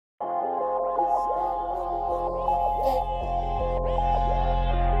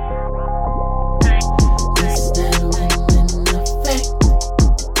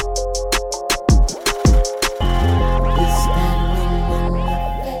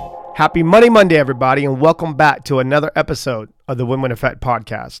Happy Monday, everybody, and welcome back to another episode of the Win-Win Effect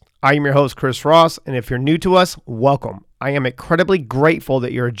podcast. I am your host, Chris Ross, and if you're new to us, welcome. I am incredibly grateful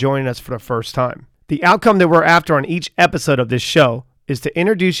that you're joining us for the first time. The outcome that we're after on each episode of this show is to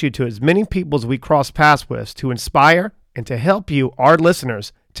introduce you to as many people as we cross paths with to inspire and to help you, our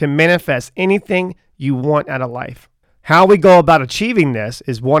listeners, to manifest anything you want out of life. How we go about achieving this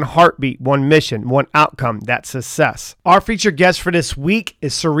is one heartbeat, one mission, one outcome, that's success. Our featured guest for this week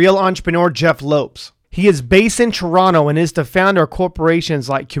is surreal entrepreneur Jeff Lopes. He is based in Toronto and is the founder of corporations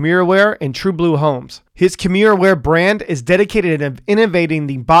like Communaware and True Blue Homes. His Communaware brand is dedicated to innovating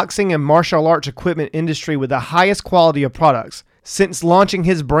the boxing and martial arts equipment industry with the highest quality of products. Since launching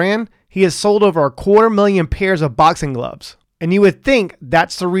his brand, he has sold over 250,000 pairs of boxing gloves. And you would think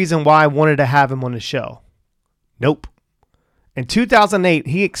that's the reason why I wanted to have him on the show. Nope. In 2008,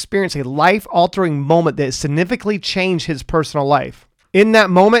 he experienced a life-altering moment that significantly changed his personal life. In that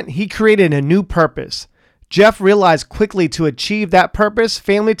moment, he created a new purpose. Jeff realized quickly to achieve that purpose,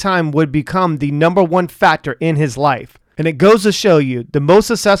 family time would become the number one factor in his life. And it goes to show you, the most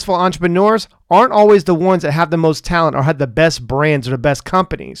successful entrepreneurs aren't always the ones that have the most talent or have the best brands or the best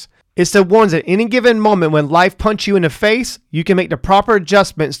companies. It's the ones at any given moment when life punches you in the face, you can make the proper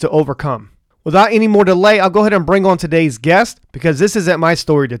adjustments to overcome. Without any more delay, I'll go ahead and bring on today's guest because this isn't my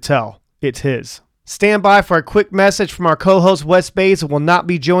story to tell. It's his. Stand by for a quick message from our co-host Wes Bays, who will not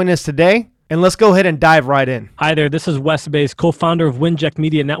be joining us today. And let's go ahead and dive right in. Hi there, this is Wes Bays, co-founder of Winject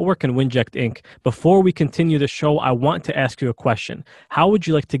Media Network and Winject Inc. Before we continue the show, I want to ask you a question. How would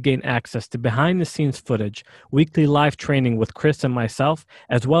you like to gain access to behind-the-scenes footage, weekly live training with Chris and myself,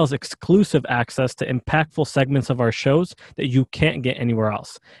 as well as exclusive access to impactful segments of our shows that you can't get anywhere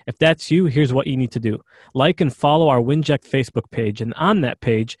else? If that's you, here's what you need to do. Like and follow our Winject Facebook page, and on that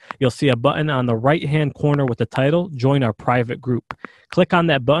page, you'll see a button on the right-hand corner with the title, Join Our Private Group. Click on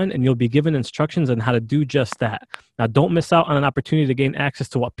that button and you'll be given instructions on how to do just that. Now, don't miss out on an opportunity to gain access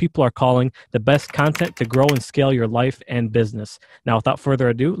to what people are calling the best content to grow and scale your life and business. Now, without further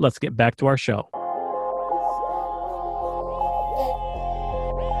ado, let's get back to our show.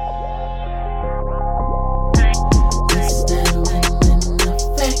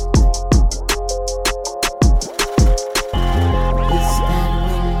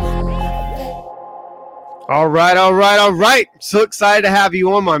 All right. So excited to have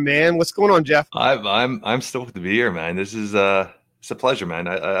you on, my man. What's going on, Jeff? I'm stoked to be here, man. This is it's a pleasure, man.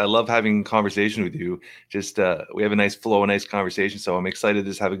 I love having conversation with you. Just we have a nice flow, a nice conversation. So I'm excited to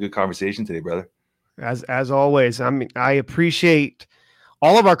just have a good conversation today, brother. As always, I appreciate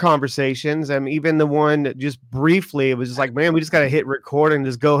all of our conversations. Even the one that just briefly, it was just like, man, we just got to hit record and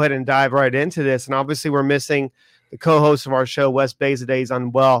just go ahead and dive right into this. And obviously, we're missing the co-host of our show, Wes Bays. Today is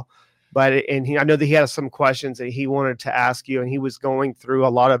unwell. But I know that he had some questions that he wanted to ask you, and he was going through a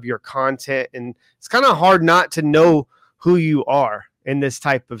lot of your content, and it's kind of hard not to know who you are in this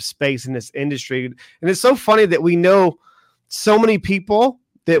type of space, in this industry. And it's so funny that we know so many people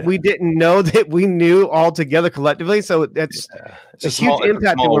that we didn't know that we knew all together collectively. So that's a huge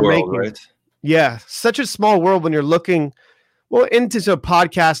impact that we're making. Right? Yeah, such a small world when you're looking into a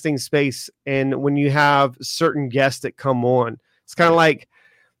podcasting space, and when you have certain guests that come on, it's kind of like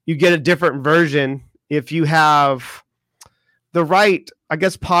you get a different version if you have the right,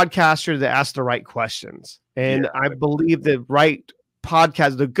 podcaster that asks the right questions. And I believe the right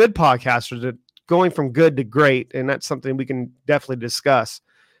podcast, the good podcasters are going from good to great. And that's something we can definitely discuss.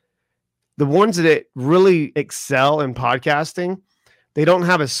 The ones that really excel in podcasting, they don't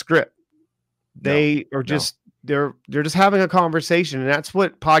have a script. They are just, they're just having a conversation, and that's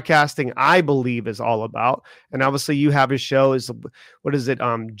what podcasting, I believe, is all about. And obviously you have a show, what is it?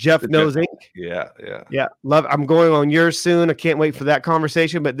 Jeff Knows Inc. Yeah. Love. I'm going on yours soon. I can't wait for that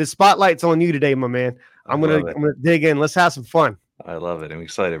conversation, but the spotlight's on you today, my man. I'm going to dig in. Let's have some fun. I love it. I'm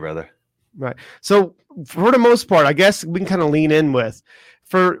excited, brother. Right. So for the most part, I guess we can kind of lean in with,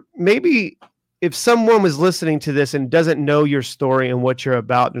 for maybe if someone was listening to this and doesn't know your story and what you're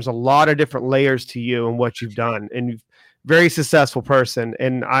about, there's a lot of different layers to you and what you've done, and you're a very successful person.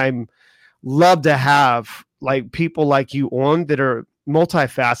 And I'm love to have like people like you on that are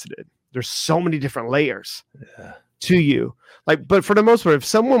multifaceted. There's so many different layers to you. But for the most part, if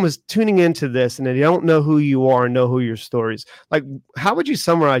someone was tuning into this and they don't know who you are and know who your story is, how would you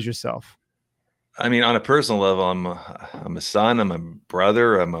summarize yourself? I mean, on a personal level, I'm a son, I'm a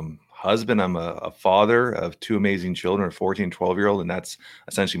brother, I'm a husband, I'm a father of two amazing children, a 14 and 12-year-old, and that's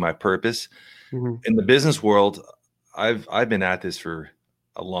essentially my purpose. Mm-hmm. In the business world, I've been at this for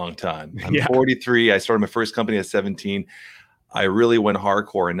a long time. I'm 43. I started my first company at 17. I really went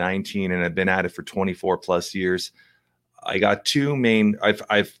hardcore at 19, and I've been at it for 24 plus years. I got two main.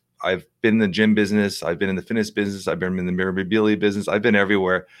 I've been in the gym business. I've been in the fitness business. I've been in the memorabilia business. I've been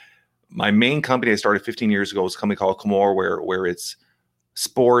everywhere. My main company I started 15 years ago was a company called Comor, where it's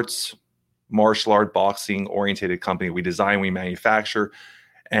sports, martial art, boxing oriented company. We design, we manufacture,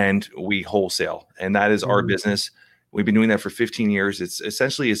 and we wholesale. And that is our business. We've been doing that for 15 years. It's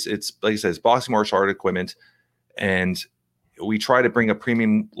essentially, it's like I said, it's boxing, martial art equipment. And we try to bring a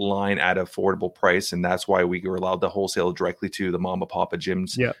premium line at an affordable price. And that's why we were allowed to wholesale directly to the mama papa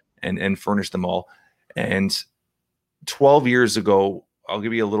gyms and furnish them all. And 12 years ago, I'll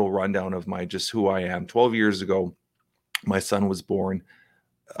give you a little rundown of just who I am. 12 years ago, my son was born.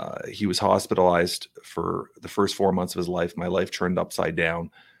 He was hospitalized for the first 4 months of his life. My life turned upside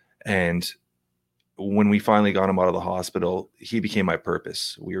down. And when we finally got him out of the hospital, he became my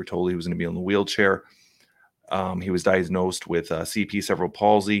purpose. We were told he was going to be in the wheelchair. He was diagnosed with CP, cerebral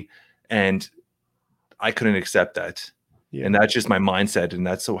palsy, and I couldn't accept that. Yeah. And that's just my mindset. And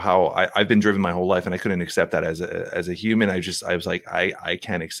that's how I've been driven my whole life. And I couldn't accept that as a human. I was like, I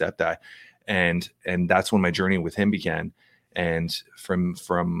can't accept that. And that's when my journey with him began. And from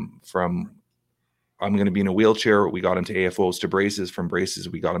I'm going to be in a wheelchair, we got him to AFOs, to braces. From braces,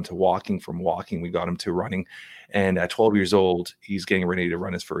 we got him to walking. From walking, we got him to running. And at 12 years old, he's getting ready to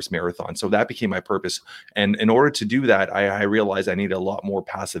run his first marathon. So that became my purpose. And in order to do that, I realized I needed a lot more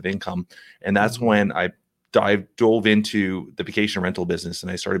passive income. And that's when I dove into the vacation rental business, and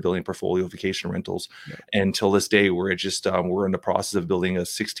I started building a portfolio of vacation rentals. Yeah. And till this day, we're in the process of building a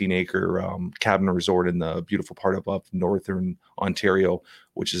 16-acre cabin resort in the beautiful part of northern Ontario,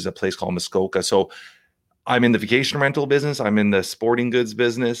 which is a place called Muskoka. So I'm in the vacation rental business. I'm in the sporting goods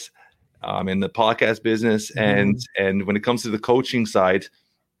business. I'm in the podcast business. And when it comes to the coaching side,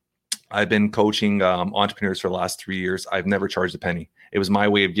 I've been coaching entrepreneurs for the last 3 years. I've never charged a penny. It was my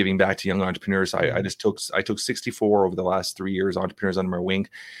way of giving back to young entrepreneurs. I took 64 over the last 3 years entrepreneurs under my wing,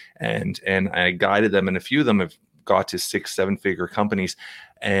 and I guided them, and a few of them have got to 6-7 figure companies.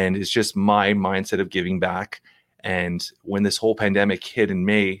 And it's just my mindset of giving back. And when this whole pandemic hit in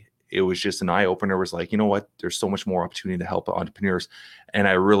May, it was just an eye opener. It was like, you know what? There's so much more opportunity to help entrepreneurs. And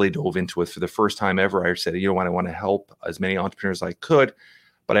I really dove into it for the first time ever. I said, you know what? I want to help as many entrepreneurs as I could.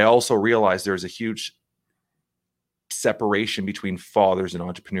 But I also realized there's a huge separation between fathers and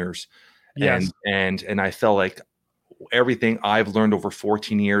entrepreneurs. Yes. And I felt like everything I've learned over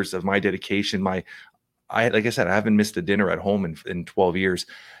 14 years of my dedication, like I said, I haven't missed a dinner at home in 12 years.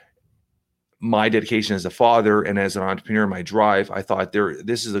 My dedication as a father and as an entrepreneur, my drive, I thought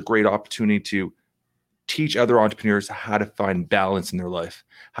this is a great opportunity to teach other entrepreneurs how to find balance in their life,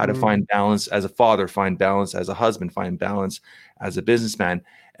 how to find balance as a father, find balance as a husband, find balance as a businessman.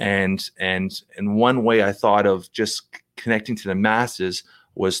 And one way I thought of just connecting to the masses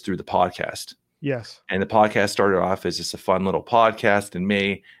was through the podcast. Yes. And the podcast started off as just a fun little podcast in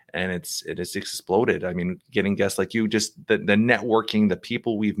May, and it has exploded. I mean, getting guests like you, just the networking, the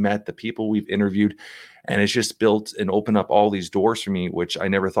people we've met, the people we've interviewed, and it's just built and opened up all these doors for me, which I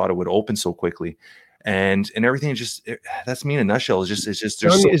never thought it would open so quickly. And everything that's me in a nutshell. It's just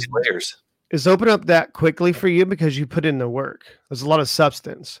there's so many layers. Is open up that quickly for you because you put in the work? There's a lot of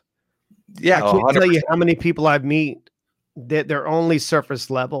substance. Yeah, I can't tell you how many people I've meet that they're only surface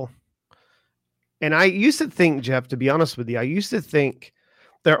level. And I used to think, Jeff, to be honest with you, I used to think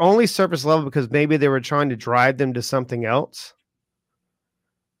they're only surface level because maybe they were trying to drive them to something else.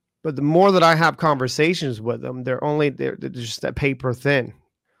 But the more that I have conversations with them, they're just that paper thin.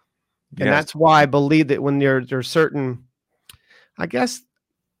 And that's why I believe that when there's certain, I guess,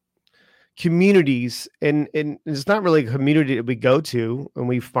 communities, and it's not really a community that we go to and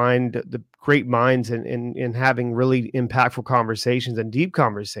we find the great minds in having really impactful conversations and deep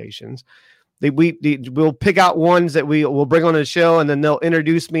conversations. We'll pick out ones that we'll bring on the show, and then they'll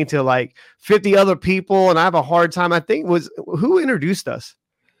introduce me to like 50 other people, and I have a hard time. I think who introduced us?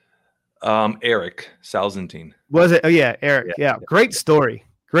 Eric Salzentine. Was it? Oh yeah, Eric. Yeah. Great story.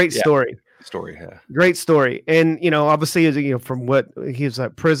 Great story. Yeah. Great story. And, obviously, from what he's a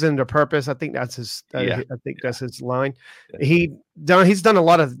prison to purpose, I think that's his, that's his line. Yeah. He's done a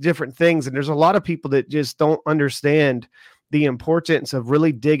lot of different things, and there's a lot of people that just don't understand the importance of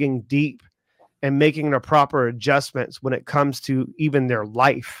really digging deep and making the proper adjustments when it comes to even their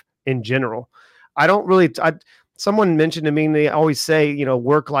life in general. Someone mentioned to me, and they always say,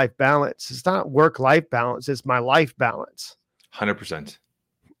 work-life balance. It's not work-life balance. It's my life balance. 100%.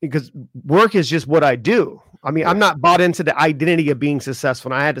 Because work is just what I do. I mean, I'm not bought into the identity of being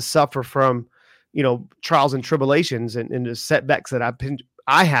successful. And I had to suffer from, trials and tribulations and the setbacks that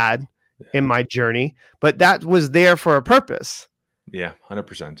I had in my journey, but that was there for a purpose. Yeah,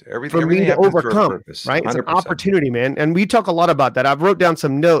 100%. For Everything me to happens for a overcome, purpose. right? It's an 100%. opportunity, man. And we talk a lot about that. I've wrote down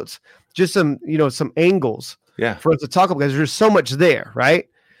some notes, just some, some angles Yeah. for us to talk about, because there's so much there, right?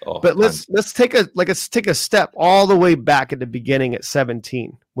 Oh, But tons. let's take a step all the way back at the beginning at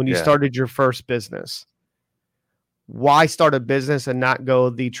 17 when you started your first business. Why start a business and not go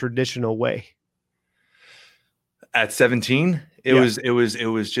the traditional way? At 17, it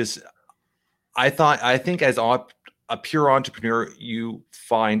was just, I think as a pure entrepreneur, you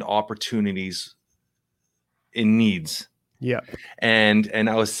find opportunities in needs. Yeah. And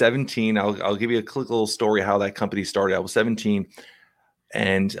I was 17. I'll give you a quick little story how that company started. I was 17,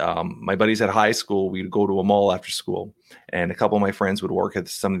 and my buddies at high school, we'd go to a mall after school, and a couple of my friends would work at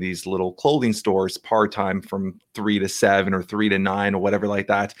some of these little clothing stores part-time from 3 to 7 or 3 to 9 or whatever like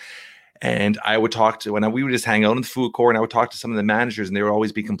that. And I would talk to, we would just hang out in the food court, and I would talk to some of the managers, and they would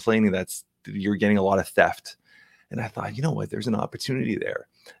always be complaining that you're getting a lot of theft. And I thought, you know what, there's an opportunity there.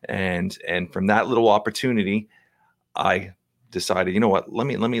 And from that little opportunity, I decided, you know what, let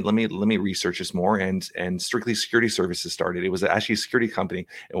me research this more, and Strictly Security Services started. It was actually a security company.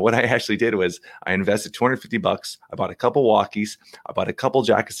 And what I actually did was I invested $250. I bought a couple walkies. I bought a couple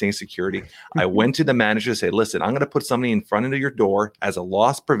jackets saying security. I went to the manager to say, listen, I'm going to put somebody in front of your door as a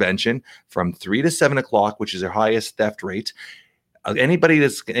loss prevention from 3 to 7 o'clock, which is their highest theft rate. Any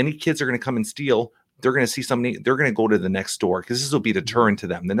kids are going to come and steal, they're going to see somebody, they're going to go to the next store, because this will be a deterrent to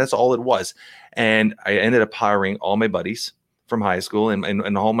them. And that's all it was. And I ended up hiring all my buddies from high school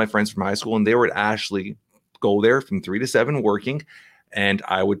and all my friends from high school. And they would actually go there from 3 to 7 working. And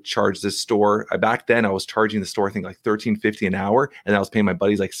I would charge the store. Back then I was charging the store, I think like $13.50 an hour. And I was paying my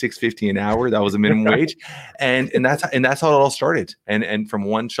buddies like $6.50 an hour. That was a minimum wage. And that's how it all started. And from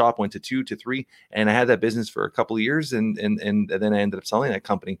one shop went to 2 to 3. And I had that business for a couple of years. And then I ended up selling that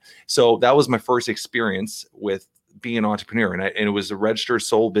company. So that was my first experience with being an entrepreneur. And it was a registered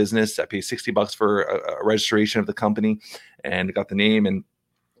sole business. I paid $60 for a registration of the company, and got the name. And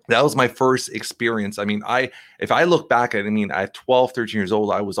that was my first experience. I mean, if I look back at it, at 12, 13 years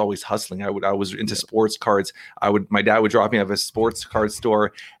old, I was always hustling. I was into sports cards. My dad would drop me off at a sports card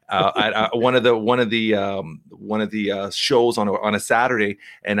store at one of the shows on a Saturday,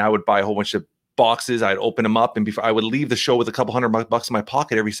 and I would buy a whole bunch of boxes. I'd open them up, and before I would leave the show with a couple $100 in my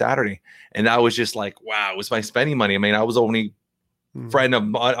pocket every Saturday. And that was just like, wow, it was my spending money. I mean, I was only friend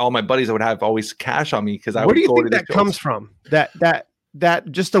of all my buddies that would have always cash on me, because I would go to the shows. Where do you think that comes from?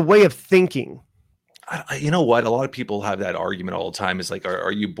 That just a way of thinking. You know what? A lot of people have that argument all the time. It's like,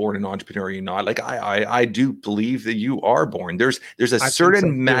 are you born an entrepreneur? Are you not? Like, I do believe that you are born. There's a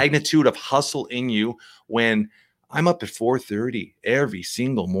certain magnitude of hustle in you. When I'm up at 4:30 every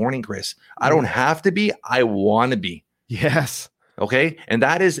single morning, Chris, I don't have to be. I want to be. Yes. Okay. And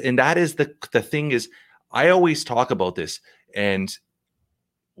that is the thing is, I always talk about this. And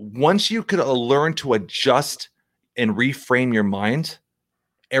once you could learn to adjust and reframe your mind,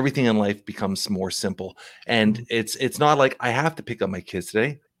 everything in life becomes more simple. And it's not like I have to pick up my kids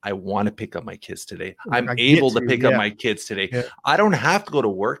today. I want to pick up my kids today. I'm able to pick up my kids today. Yeah. I don't have to go to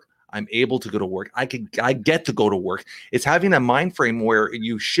work. I'm able to go to work. I get to go to work. It's having a mind frame where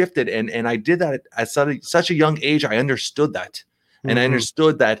you shifted. And I did that at such a young age. I understood that. And I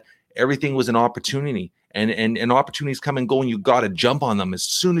understood that everything was an opportunity. And opportunities come and go, and you got to jump on them. As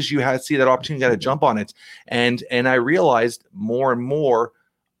soon as you see that opportunity, you got to jump on it. And I realized more and more,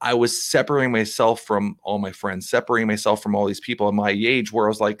 I was separating myself from all my friends, separating myself from all these people at my age, where I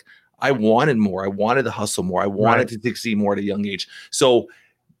was like, I wanted more. I wanted to hustle more. I wanted to succeed more at a young age. So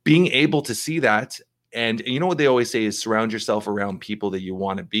being able to see that, and you know what they always say is surround yourself around people that you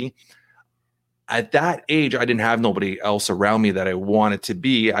want to be. At that age, I didn't have nobody else around me that I wanted to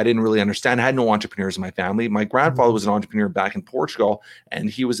be. I didn't really understand. I had no entrepreneurs in my family. My grandfather was an entrepreneur back in Portugal, and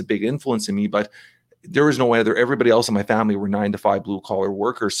he was a big influence in me, but there was no other. Everybody else in my family were 9-to-5 blue collar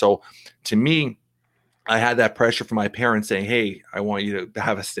workers. So to me, I had that pressure from my parents saying, hey, I want you to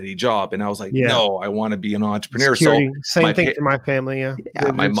have a steady job. And I was like, no, I want to be an entrepreneur. Security. So same thing for my family. Yeah.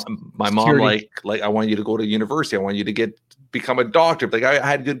 My mom, like, I want you to go to university. I want you to become a doctor. Like, I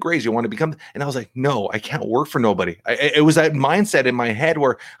had good grades. You want to become, and I was like, no, I can't work for nobody. It was that mindset in my head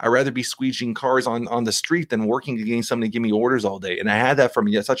where I'd rather be squeegeeing cars on the street than working to getting somebody to give me orders all day. And I had that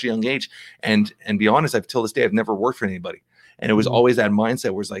from such a young age. And be honest, till this day, I've never worked for anybody. And it was always that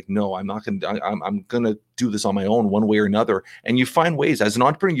mindset where it's like, no, I'm not going to, I'm going to do this on my own one way or another. And you find ways as an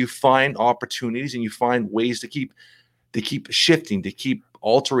entrepreneur, you find opportunities, and you find ways to keep shifting, to keep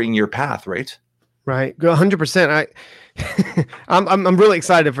altering your path. Right. Right. 100%. I'm really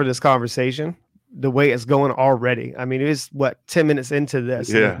excited for this conversation the way it's going already. I mean, it is 10 minutes into this.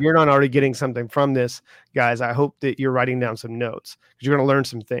 Yeah. And if you're not already getting something from this, guys, I hope that you're writing down some notes because you're going to learn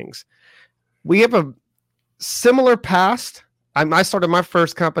some things. We have a similar past. I started my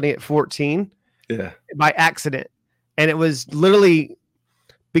first company at 14 by accident. And it was literally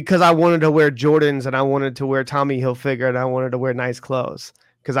because I wanted to wear Jordans and I wanted to wear Tommy Hilfiger and I wanted to wear nice clothes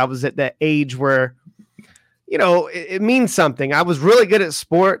because I was at that age where, it means something. I was really good at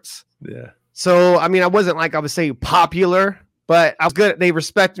sports. Yeah. So, I mean, I wasn't like I would say popular, but I was good. They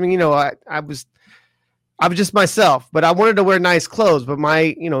respect me. I was just myself, but I wanted to wear nice clothes. But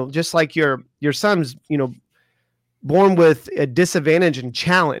my, just like your son's, born with a disadvantage and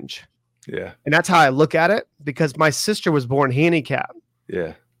challenge. Yeah. And that's how I look at it because my sister was born handicapped.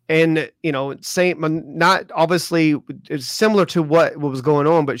 Yeah. And, not obviously it's similar to what was going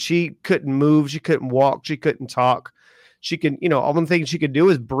on, but she couldn't move. She couldn't walk. She couldn't talk. She can, all one thing she could do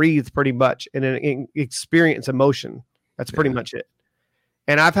is breathe pretty much and experience emotion. That's pretty much it.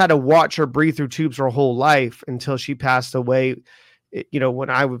 And I've had to watch her breathe through tubes her whole life until she passed away, when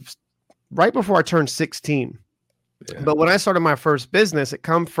I was right before I turned 16. Yeah. But when I started my first business, it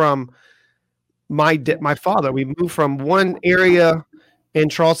come from my father. We moved from one area in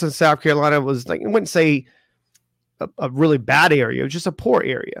Charleston, South Carolina. It was like, I wouldn't say a really bad area. It was just a poor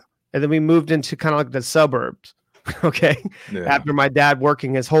area. And then we moved into kind of like the suburbs. Okay. Yeah. After my dad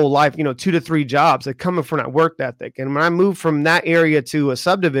working his whole life, 2 to 3 jobs, like coming from that work ethic. And when I moved from that area to a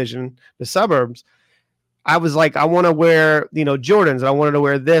subdivision, the suburbs, I was like, I want to wear, Jordans, and I wanted to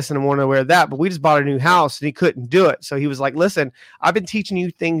wear this and I wanted to wear that, but we just bought a new house and he couldn't do it. So he was like, listen, I've been teaching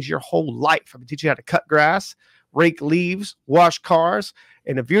you things your whole life. I've been teaching you how to cut grass, rake leaves, wash cars.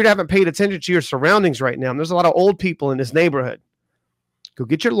 And if you haven't paid attention to your surroundings right now, and there's a lot of old people in this neighborhood, go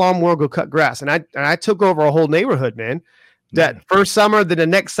get your lawnmower, go cut grass. And I took over a whole neighborhood, man. That first summer, then the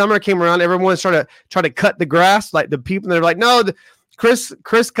next summer came around, everyone started trying to cut the grass. Like the people, they're like, no, Chris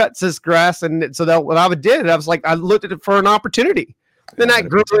cuts this grass. And so that what I did, I was like, I looked at it for an opportunity. Then I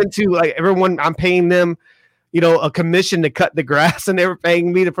grew into like everyone, I'm paying them, a commission to cut the grass and they were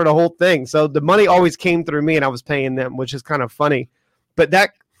paying me for the whole thing. So the money always came through me and I was paying them, which is kind of funny. But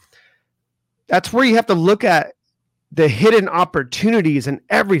that's where you have to look at the hidden opportunities and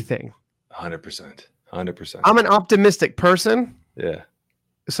everything. 100%. I'm an optimistic person. Yeah.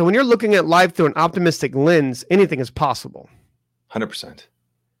 So when you're looking at life through an optimistic lens, anything is possible. 100%.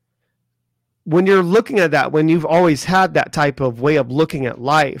 When you're looking at that, when you've always had that type of way of looking at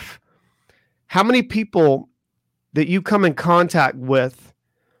life, how many people that you come in contact with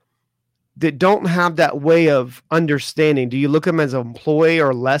that don't have that way of understanding? Do you look at them as an employee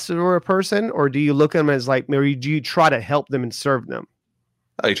or less of a person, or do you look at them as like, maybe do you try to help them and serve them?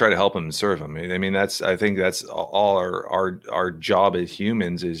 Oh, you try to help them and serve them. I mean, I think that's all our job as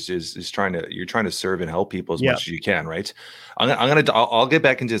humans is trying to serve and help people as much as you can. Right. I'll get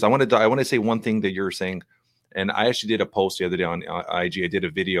back into this. I want to say one thing that you're saying. And I actually did a post the other day on IG. I did a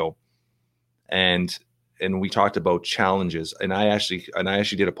video and we talked about challenges, and I actually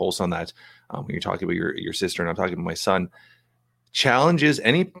did a post on that. When you're talking about your sister and I'm talking about my son, challenges.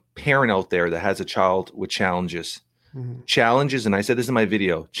 Any parent out there that has a child with challenges, challenges, and I said this in my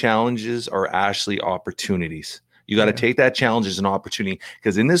video, challenges are actually opportunities. You got to take that challenge as an opportunity,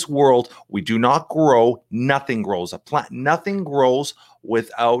 because in this world we do not grow. Nothing grows. Nothing grows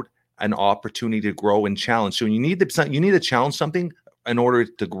without an opportunity to grow and challenge. So you need to challenge something in order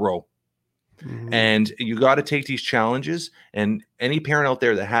to grow. And you got to take these challenges. And any parent out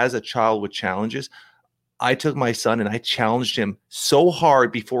there that has a child with challenges, I took my son and I challenged him so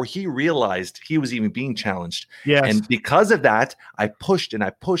hard before he realized he was even being challenged. Yes. And because of that, I pushed and I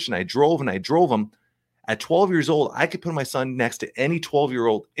pushed and I drove him. At 12 years old, I could put my son next to any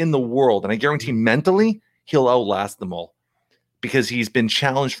 12-year-old in the world. And I guarantee mentally he'll outlast them all, because he's been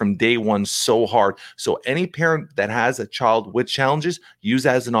challenged from day one so hard. So any parent that has a child with challenges, use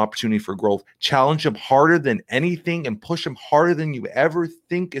that as an opportunity for growth. Challenge them harder than anything and push them harder than you ever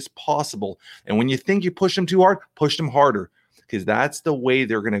think is possible. And when you think you push them too hard, push them harder, because that's the way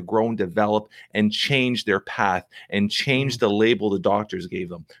they're going to grow and develop and change their path and change the label the doctors gave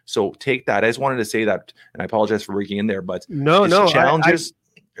them. So take that. I just wanted to say that, and I apologize for breaking in there, but challenges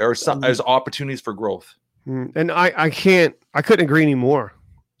are as opportunities for growth. And I couldn't agree anymore.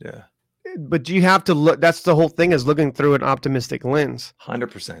 Yeah. But you have to look, that's the whole thing, is looking through an optimistic lens.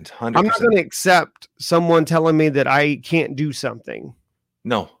 100%. I'm not going to accept someone telling me that I can't do something.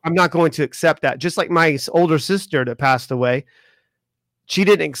 No. I'm not going to accept that. Just like my older sister that passed away, she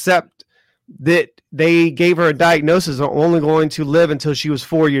didn't accept that they gave her a diagnosis of only going to live until she was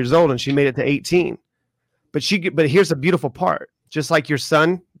 4 years old, and she made it to 18. But here's the beautiful part. Just like your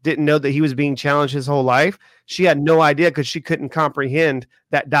son didn't know that he was being challenged his whole life. She had no idea because she couldn't comprehend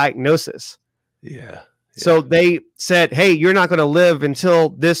that diagnosis. Yeah. So they said, hey, you're not going to live until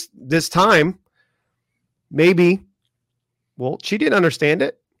this time. Maybe. Well, she didn't understand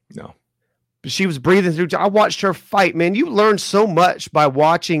it. No. She was breathing through. I watched her fight, man. You learn so much by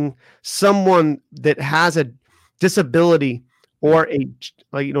watching someone that has a disability or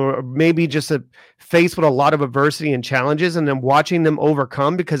or maybe just faced with a lot of adversity and challenges, and then watching them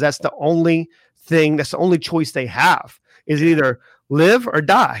overcome, because that's the only choice they have is either live or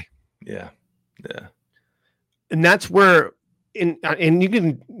die. Yeah. Yeah. And that's where,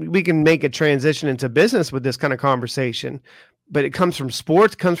 we can make a transition into business with this kind of conversation, but it comes from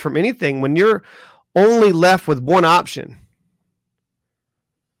sports, comes from anything. When you're only left with one option,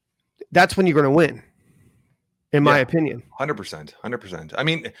 that's when you're going to win, in my opinion. 100%. I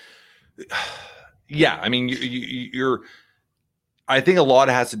mean, yeah, I mean, you're, I think a lot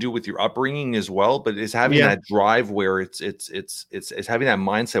has to do with your upbringing as well, but it's having that drive where it's having that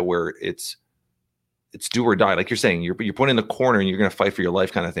mindset where it's do or die. Like you're saying, you're put in the corner and you're going to fight for your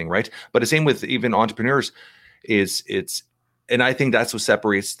life kind of thing. Right. But the same with even entrepreneurs and I think that's what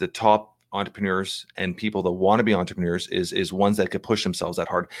separates the top entrepreneurs and people that want to be entrepreneurs is ones that could push themselves that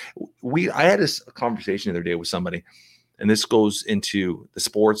hard. I had this conversation the other day with somebody, and this goes into the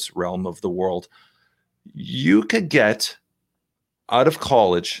sports realm of the world. You could get out of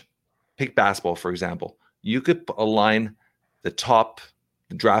college, pick basketball, for example. You could align the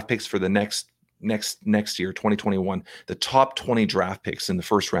draft picks for the next year, 2021, the top 20 draft picks in the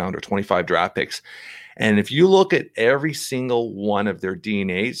first round or 25 draft picks. And if you look at every single one of their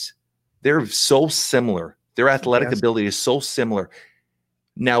DNAs, they're so similar. Their athletic ability is so similar.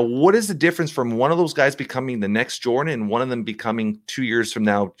 Now, what is the difference from one of those guys becoming the next Jordan and one of them becoming 2 years from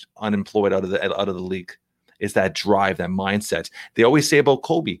now unemployed out of the league? Is that drive, that mindset. They always say about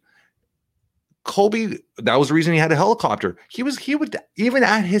Kobe, that was the reason he had a helicopter. He would, even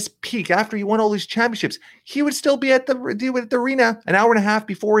at his peak, after he won all these championships, he would still be at the arena an hour and a half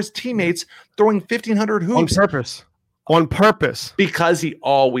before his teammates throwing 1,500 hoops. On purpose. Because he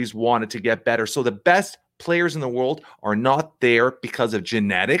always wanted to get better. So the best players in the world are not there because of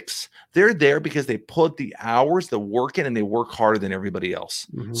genetics. They're there because they put the hours, the work in, and they work harder than everybody else.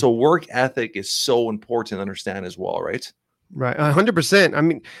 Mm-hmm. So work ethic is so important to understand as well, right? Right. 100%. I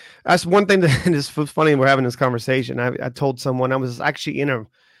mean, that's one thing that is funny. We're having this conversation. I told someone I was actually in a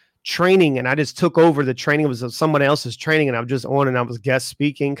training and I just took over the training. It was someone else's training and I was just on and I was guest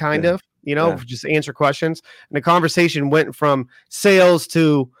speaking just answer questions. And the conversation went from sales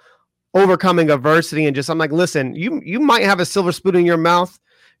to overcoming adversity. And I'm like, listen, you might have a silver spoon in your mouth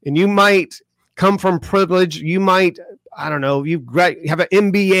and you might come from privilege. You might, I don't know, you have an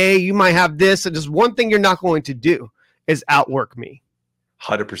MBA. You might have this. And just one thing you're not going to do is outwork me.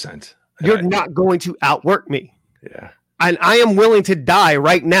 100%. You're not going to outwork me. Yeah. And I am willing to die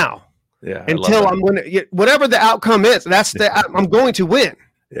right now. Yeah. Until I'm going to, whatever the outcome is, I'm going to win.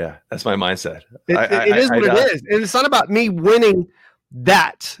 Yeah. That's my mindset. It is what it is. And it's not about me winning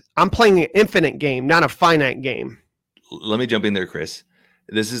that. I'm playing an infinite game, not a finite game. Let me jump in there, Chris.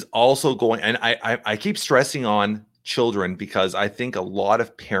 This is also going, and I keep stressing on children because I think a lot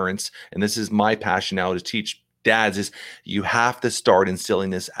of parents, and this is my passion now to teach dads, is you have to start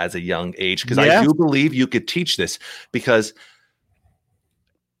instilling this as a young age, because I do believe you could teach this, because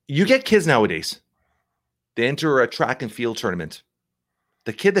you get kids nowadays, they enter a track and field tournament.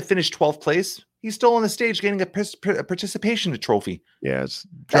 The kid that finished 12th place, he's still on the stage getting a participation trophy. Yeah, it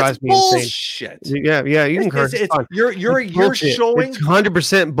drives me bullshit. Insane. Yeah, you can curse. You're showing it's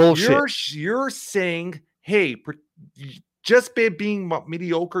 100% bullshit. You're saying, hey, just by being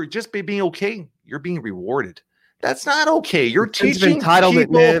mediocre, just by being okay, you're being rewarded. That's not okay. You're teaching entitlement,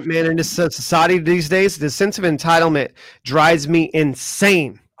 people, man. In this society these days, the sense of entitlement drives me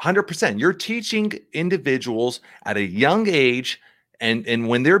insane. 100%. You're teaching individuals at a young age, and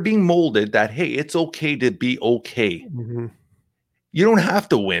when they're being molded, that hey, it's okay to be okay. Mm-hmm. You don't have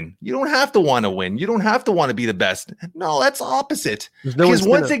to win. You don't have to want to win. You don't have to want to be the best. No, that's opposite. Because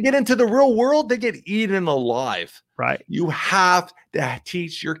once they get into the real world, they get eaten alive. Right. You have to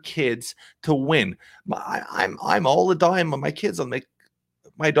teach your kids to win. I'm all the time on my kids. I'm like,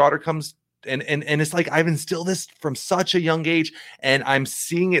 my daughter comes and it's like I've instilled this from such a young age, and I'm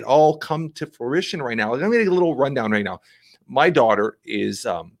seeing it all come to fruition right now. I'm going to get a little rundown right now. My daughter is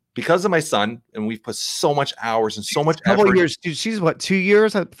because of my son, and we've put so much hours and so much effort. Couple years. Dude, she's what, 2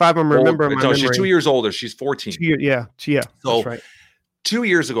 years? If I remember my memory. She's 2 years older. She's 14. Yeah. So that's right. 2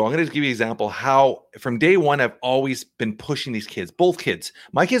 years ago, I'm going to give you an example how from day one, I've always been pushing these kids, both kids.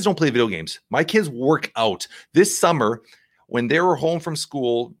 My kids don't play video games. My kids work out. This summer, when they were home from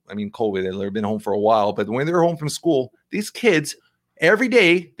school, I mean, COVID, they've been home for a while, but when they were home from school, these kids, every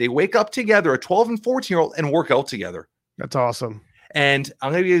day, they wake up together, a 12 and 14-year-old, and work out together. That's awesome. And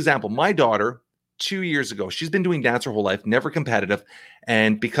I'm going to give you an example. My daughter, 2 years ago, she's been doing dance her whole life, never competitive.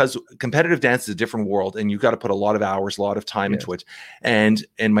 And because competitive dance is a different world and you've got to put a lot of hours, a lot of time into it. And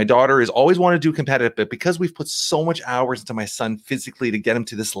my daughter has always wanted to do competitive, but because we've put so much hours into my son physically to get him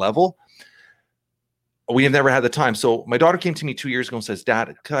to this level, we have never had the time. So my daughter came to me 2 years ago and says,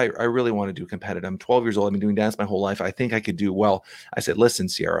 Dad, I really want to do competitive. I'm 12 years old. I've been doing dance my whole life. I think I could do well. I said, listen,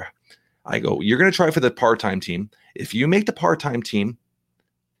 Sierra, I go, you're going to try for the part-time team. If you make the part-time team,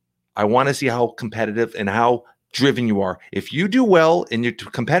 I want to see how competitive and how driven you are. If you do well and you're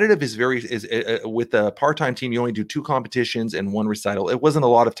competitive is with the part-time team, you only do 2 competitions and 1 recital. It wasn't a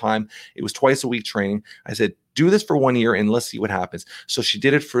lot of time. It was twice a week training. I said, do this for 1 year and let's see what happens. So she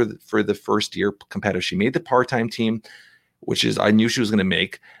did it for the first year competitive. She made the part-time team, which is, I knew she was going to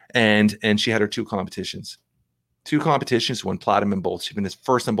make. And she had her 2 competitions. 2 competitions, won platinum in both. She'd been his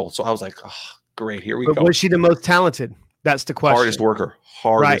first in both. So I was like, oh, great, here we go. Was she the most talented? That's the question.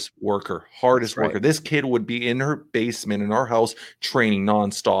 Hardest worker. This kid would be in her basement in our house training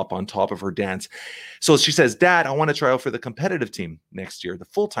nonstop on top of her dance. So she says, Dad, I want to try out for the competitive team next year, the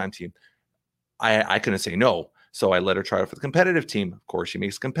full-time team. I couldn't say no. So I let her try out for the competitive team. Of course, she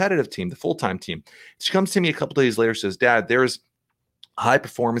makes a competitive team, the full-time team. She comes to me a couple days later, says, Dad, there's a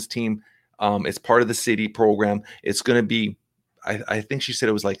high-performance team. It's part of the city program. It's going to be, I think she said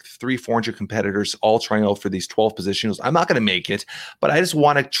it was like 300-400 competitors all trying out for these 12 positions. I'm not going to make it, but I just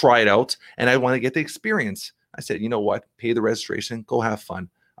want to try it out and I want to get the experience. I said, you know what? Pay the registration, go have fun.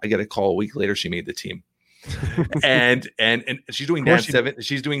 I get a call a week later. She made the team. and she's doing dance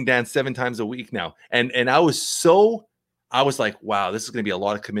she's doing dance 7 times a week now. And I was like, wow, this is going to be a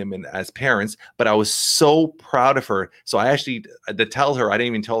lot of commitment as parents, but I was so proud of her. So I actually, to tell her, I didn't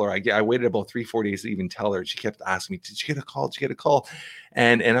even tell her. I waited about 3-4 days to even tell her. She kept asking me, did you get a call? Did you get a call?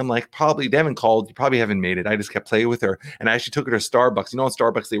 And I'm like, probably they haven't called. You probably haven't made it. I just kept playing with her. And I actually took her to Starbucks. You know, in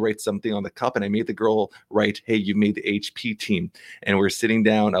Starbucks, they write something on the cup. And I made the girl write, hey, you made the HP team. And we're sitting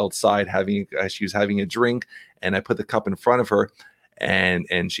down outside she was having a drink. And I put the cup in front of her.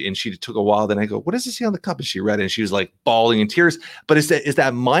 And she took a while. Then I go, what does it say on the cup? And she read it and she was like bawling in tears. But it's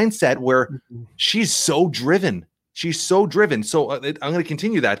that mindset where she's so driven. So I'm going to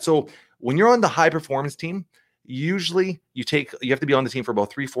continue that. So when you're on the high performance team, usually you have to be on the team for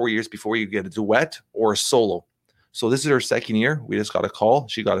about 3-4 years before you get a duet or a solo. So this is her second year. We just got a call.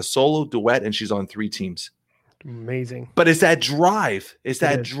 She got a solo, duet, and she's on 3 teams. Amazing. But it's that drive. It's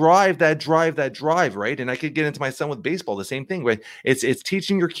that drive, right? And I could get into my son with baseball, the same thing, right? It's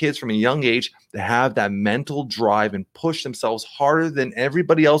teaching your kids from a young age to have that mental drive and push themselves harder than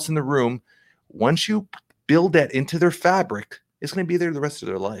everybody else in the room. Once you build that into their fabric, it's going to be there the rest of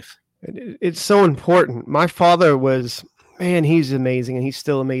their life. It's so important. My father he's amazing, and he's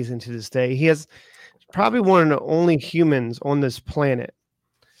still amazing to this day. He has probably one of the only humans on this planet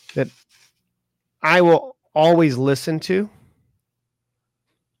that I will always listen to.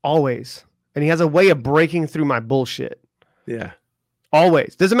 Always. And he has a way of breaking through my bullshit. Yeah.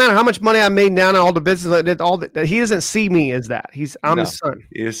 Always. Doesn't matter how much money I made down all the business, that he doesn't see me as that. I'm his son.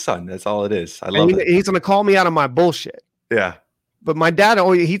 He's his son. That's all it is. I love it. He's going to call me out of my bullshit. Yeah. But my dad,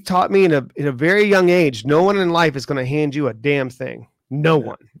 he taught me in a very young age, no one in life is going to hand you a damn thing. No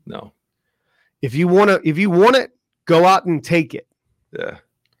one. No. If you want it, go out and take it. Yeah.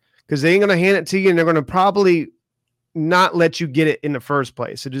 Because they ain't going to hand it to you, and they're going to probably not let you get it in the first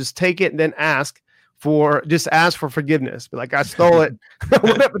place. So just take it and then ask for forgiveness. Be like, I stole it.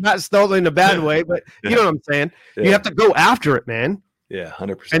 Not stole it in a bad way, but you know what I'm saying? Yeah. You have to go after it, man. Yeah,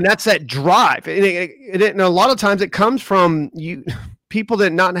 100%. And that's that drive. And a lot of times it comes from people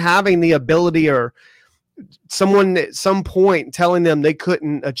that not having the ability, or someone at some point telling them they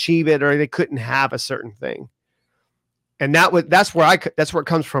couldn't achieve it or they couldn't have a certain thing. And that's where it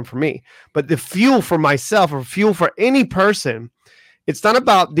comes from for me. But the fuel for myself, or fuel for any person, it's not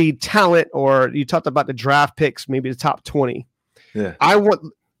about the talent, or you talked about the draft picks, maybe the top 20. Yeah.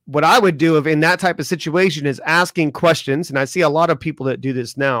 What I would do in that type of situation is asking questions. And I see a lot of people that do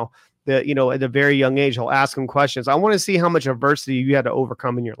this now, that, at a very young age, I'll ask them questions. I want to see how much adversity you had to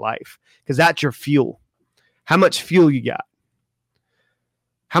overcome in your life, because that's your fuel. How much fuel you got?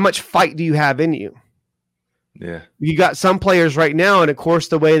 How much fight do you have in you? Yeah. You got some players right now, and of course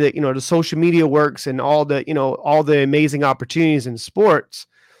the way that, the social media works and all the amazing opportunities in sports,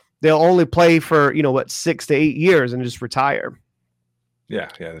 they'll only play for, 6 to 8 years and just retire. Yeah,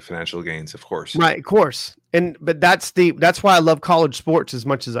 the financial gains, of course. Right, of course. But that's why I love college sports as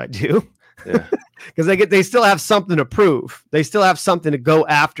much as I do. Yeah. because they still have something to prove. They still have something to go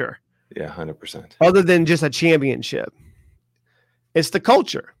after. Yeah, 100%. Other than just a championship. It's the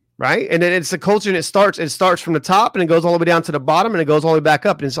culture, right? And then it's the culture, and it starts from the top and it goes all the way down to the bottom and it goes all the way back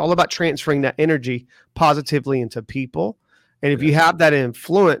up. And it's all about transferring that energy positively into people. And if you have that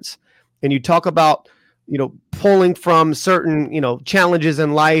influence and you talk about, pulling from certain, challenges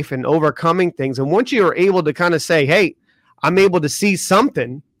in life and overcoming things. And once you are able to kind of say, hey, I'm able to see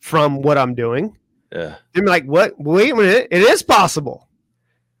something from what I'm doing. Yeah. They're like, what? Wait a minute. It is possible.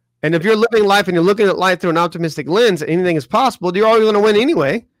 And if you're living life and you're looking at life through an optimistic lens, anything is possible. You're always going to win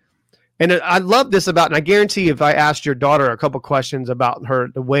anyway. And I love this about, and I guarantee if I asked your daughter a couple questions about her,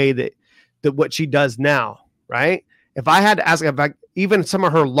 the way that what she does now, right? If I had to ask even some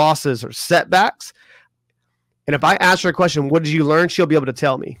of her losses or setbacks, and if I ask her a question, what did you learn? She'll be able to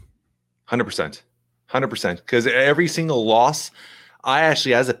tell me. 100%. 100%. Because every single loss, I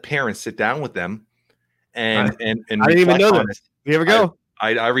actually, as a parent, sit down with them and I didn't even know this. Here we go.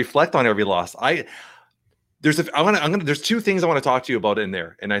 I reflect on every loss. There's two things I want to talk to you about in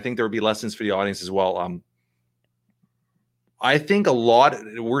there, and I think there would be lessons for the audience as well. I think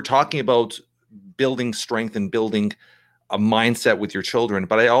we're talking about building strength and building a mindset with your children,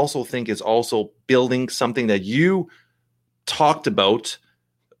 but I also think it's also building something that you talked about,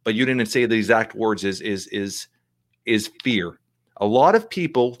 but you didn't say the exact words. Is fear. A lot of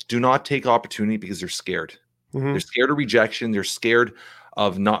people do not take opportunity because they're scared. Mm-hmm. They're scared of rejection. They're scared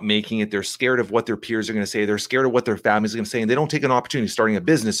of not making it. They're scared of what their peers are going to say. They're scared of what their families are going to say. And they don't take an opportunity, starting a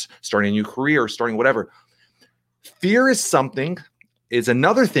business, starting a new career, starting whatever. Fear is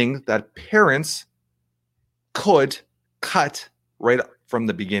another thing that parents could cut right from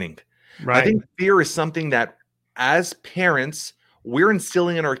the beginning. Right. I think fear is something that as parents, we're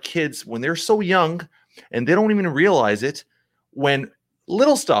instilling in our kids when they're so young and they don't even realize it. When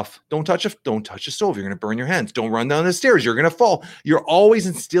little stuff, don't touch a stove, you're going to burn your hands. Don't run down the stairs, you're going to fall. You're always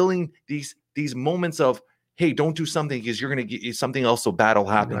instilling these moments of, hey, don't do something because you're going to get something else so bad will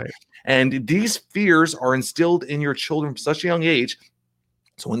happen. Right. And these fears are instilled in your children from such a young age.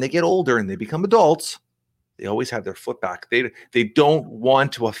 So when they get older and they become adults, they always have their foot back. They don't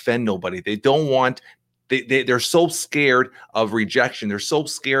want to offend nobody. They're so scared of rejection. They're so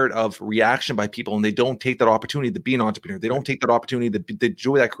scared of reaction by people, and they don't take that opportunity to be an entrepreneur. They don't take that opportunity to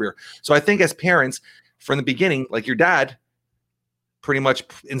enjoy that career. So I think as parents, from the beginning, like your dad pretty much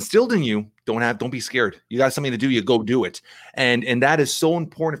instilled in you, don't be scared. You got something to do, you go do it. And that is so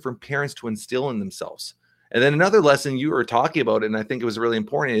important for parents to instill in themselves. And then another lesson you were talking about, and I think it was really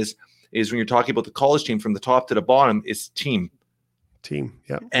important, is when you're talking about the college team from the top to the bottom, is team.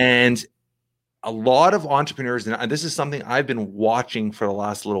 Yeah. And a lot of entrepreneurs, and this is something I've been watching for the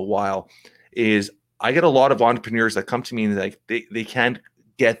last little while, is I get a lot of entrepreneurs that come to me and they can't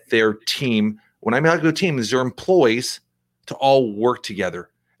get their team. When I mean a team, is their employees to all work together.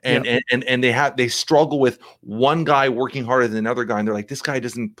 And they struggle with one guy working harder than another guy, and they're like, this guy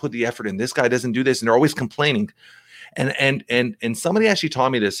doesn't put the effort in, this guy doesn't do this, and they're always complaining. And somebody actually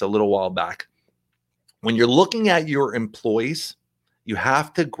taught me this a little while back. When you're looking at your employees, you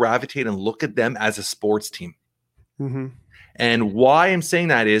have to gravitate and look at them as a sports team. Mm-hmm. And why I'm saying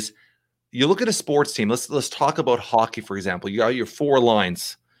that is, you look at a sports team. Let's talk about hockey, for example. You got your four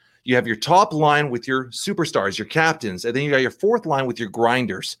lines. You have your top line with your superstars, your captains, and then you got your fourth line with your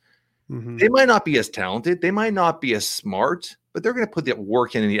grinders. Mm-hmm. They might not be as talented. They might not be as smart, but they're going to put the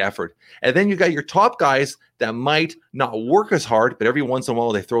work in and the effort. And then you got your top guys that might not work as hard, but every once in a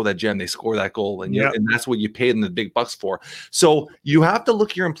while they throw that gem, they score that goal, and that's what you pay them the big bucks for. So you have to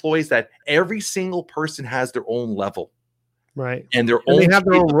look at your employees that every single person has their own level. Right. And they have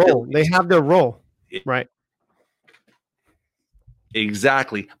their own role. They have their role. Right.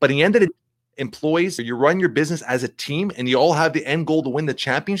 Exactly. But in the end of the day, employees, you run your business as a team and you all have the end goal to win the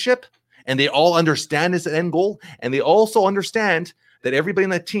championship, and they all understand this end goal, and they also understand that everybody in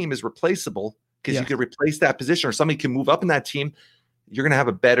that team is replaceable, because you could replace that position or somebody can move up in that team. You're going to have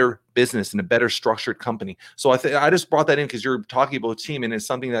a better business and a better structured company. So I just brought that in because you're talking about team, and it's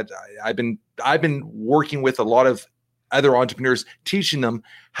something that I've been working with a lot of other entrepreneurs, teaching them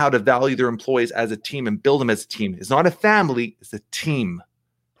how to value their employees as a team and build them as a team. It's not a family, it's a team.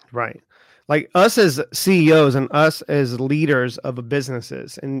 Right. Like us as CEOs and us as leaders of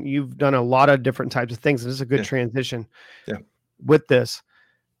businesses, and you've done a lot of different types of things. And this is a good transition with this.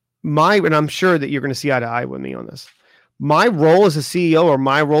 And I'm sure that you're going to see eye to eye with me on this. My role as a CEO, or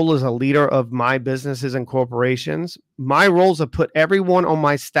my role as a leader of my businesses and corporations, my role is to put everyone on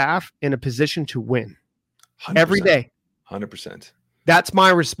my staff in a position to win 100%. Every day. 100%. That's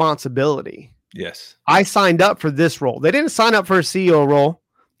my responsibility. Yes. I signed up for this role. They didn't sign up for a CEO role.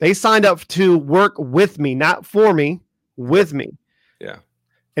 They signed up to work with me, not for me, with me. Yeah.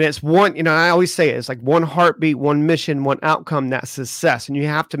 And it's one, I always say it's like one heartbeat, one mission, one outcome, that's success. And you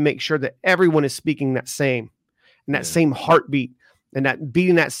have to make sure that everyone is speaking that same heartbeat, and that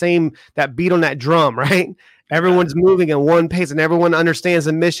beating that beat on that drum, right? Everyone's moving in one pace, and everyone understands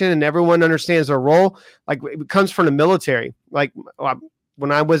the mission, and everyone understands their role. Like, it comes from the military. Like,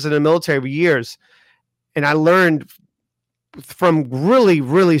 when I was in the military for years, and I learned from really,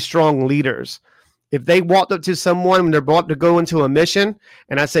 really strong leaders. If they walked up to someone when they're about to go into a mission,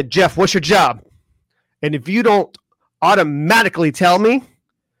 and I said, Jeff, what's your job? And if you don't automatically tell me,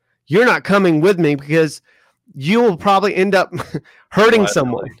 you're not coming with me, because you will probably end up hurting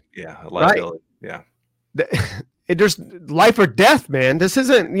someone. Yeah. Liability. Right? Yeah. There's life or death, man. This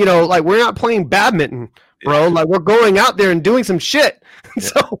isn't, like, we're not playing badminton, bro. Like, we're going out there and doing some shit. Yeah.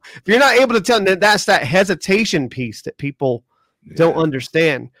 So if you're not able to tell, that's that hesitation piece that people don't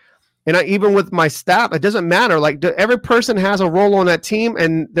understand. And even with my staff, it doesn't matter. Like, every person has a role on that team,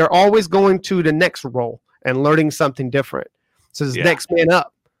 and they're always going to the next role and learning something different. So it's next man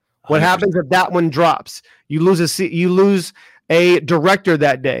up. What 100%. Happens if that one drops? You lose a director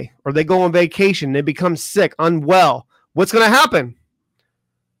that day, or they go on vacation, they become sick, unwell. What's going to happen?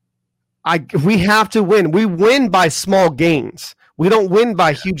 We have to win. We win by small gains. We don't win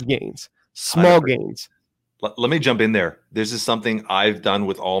by huge gains. Small 100%. Gains. Let me jump in there. This is something I've done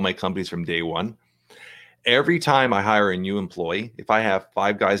with all my companies from day one. Every time I hire a new employee, if I have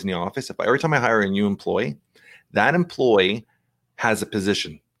 5 guys in the office, every time I hire a new employee, that employee has a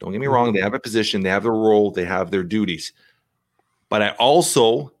position. Don't get me wrong. They have a position, they have their role, they have their duties. But I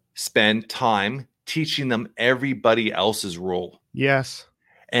also spend time teaching them everybody else's role. Yes.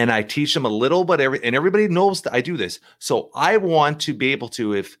 And I teach them a little, but everybody knows that I do this. So I want to be able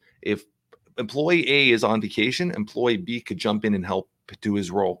to, if employee A is on vacation, employee B could jump in and help do his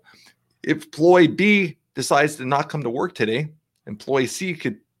role. If employee B decides to not come to work today, employee C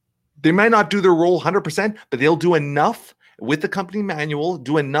they might not do their role 100%, but they'll do enough with the company manual,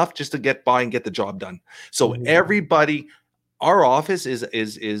 do enough just to get by and get the job done. So everybody, our office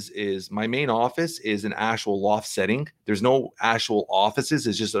is my main office is an actual loft setting. There's no actual offices.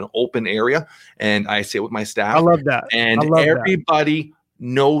 It's just an open area. And I sit with my staff. I love that. And everybody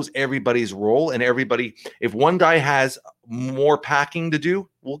knows everybody's role, and everybody, if one guy has more packing to do,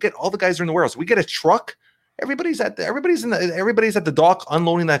 we'll get all the guys are in the warehouse. We get a truck. Everybody's at the dock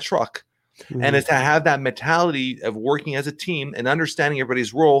unloading that truck. Mm-hmm. And it's to have that mentality of working as a team and understanding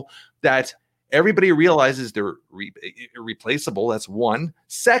everybody's role, that everybody realizes they're irreplaceable. That's one.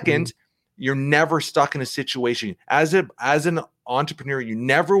 Second, you're never stuck in a situation as an entrepreneur. You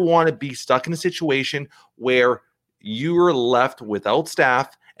never want to be stuck in a situation where you are left without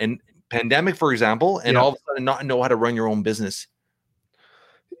staff and pandemic, for example, and all of a sudden not know how to run your own business.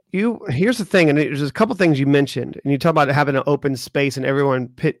 Here's the thing, and there's a couple things you mentioned, and you talk about having an open space and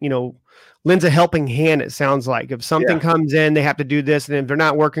everyone lends a helping hand. It sounds like if something comes in, they have to do this, and if they're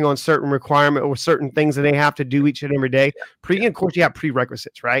not working on certain requirement or certain things that they have to do each and every day, of course you have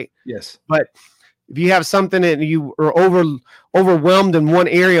prerequisites, right? Yes. But if you have something and you are overwhelmed in one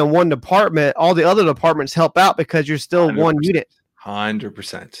area, in one department, all the other departments help out because you're still 100%. One unit.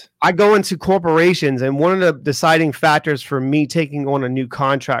 100%. I go into corporations, and one of the deciding factors for me taking on a new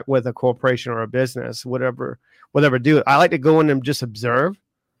contract with a corporation or a business, whatever do, I like to go in and just observe.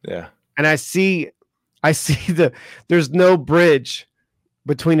 Yeah. And I see there's no bridge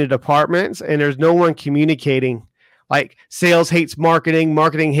between the departments, and there's no one communicating. Like, sales hates marketing,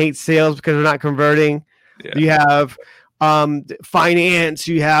 marketing hates sales because they're not converting. Yeah. You have finance,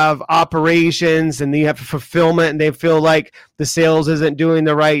 you have operations, and then you have fulfillment, and they feel like the sales isn't doing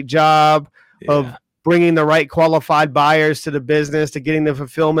the right job of bringing the right qualified buyers to the business, to getting the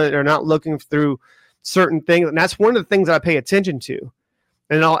fulfillment. They're not looking through certain things. And that's one of the things that I pay attention to.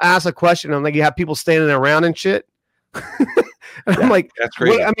 And I'll ask a question. I'm like, you have people standing around and shit. I'm like, that's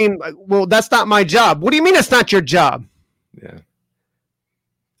crazy. Well, that's not my job. What do you mean it's not your job? Yeah.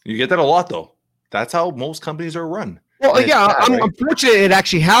 You get that a lot, though. That's how most companies are run. Well, I'm fortunate it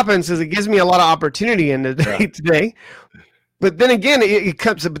actually happens, because it gives me a lot of opportunity in the day today. But then again, it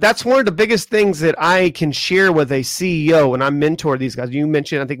comes. But that's one of the biggest things that I can share with a CEO, and I mentor these guys. You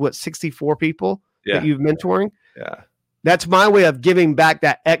mentioned, I think, 64 people that you've mentoring. Yeah. That's my way of giving back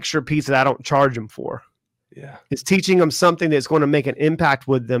that extra piece that I don't charge them for. Yeah. It's teaching them something that's going to make an impact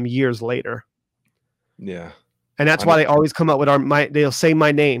with them years later. Yeah. And that's why they always come up with they'll say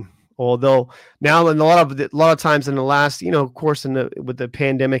my name. Although now, and a lot of times in the last, of course, with the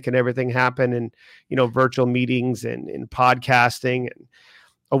pandemic and everything happened, and virtual meetings and podcasting and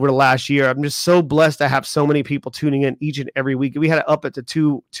over the last year. I'm just so blessed to have so many people tuning in each and every week. We had it up at the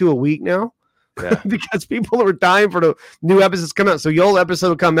two a week now. Yeah. Because people are dying for the new episodes come out. So your old episode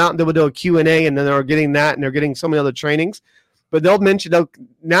will come out and then we'll do a Q&A, and then they're getting that, and they're getting so many other trainings. But they'll mention, now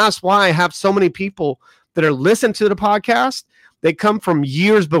that's why I have so many people that are listening to the podcast. They come from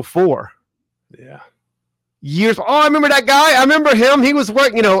years before. Yeah. Years. Oh, I remember that guy. I remember him. He was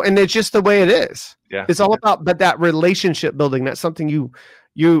working, and it's just the way it is. Yeah. It's all about, but that relationship building, that's something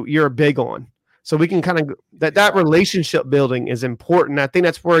you're big on. So we can kind of, that relationship building is important. I think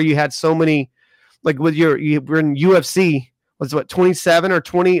that's where you had so many, like with you were in UFC, was what, 27 or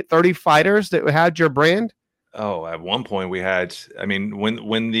 30 fighters that had your brand? Oh, at one point we had, I mean,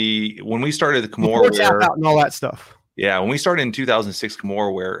 when we started the Kimura Wear and all that stuff. Yeah, when we started in 2006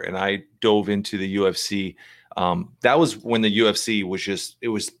 Kimura Wear, and I dove into the UFC, that was when the UFC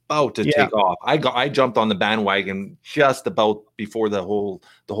was about to take off. I jumped on the bandwagon just about before the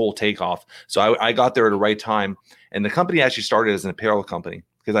whole takeoff. So I got there at the right time, and the company actually started as an apparel company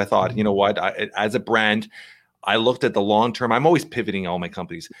because I thought, you know what, as a brand, I looked at the long term. I'm always pivoting all my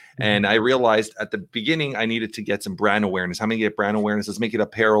companies. And I realized at the beginning, I needed to get some brand awareness. How many get brand awareness? Let's make it a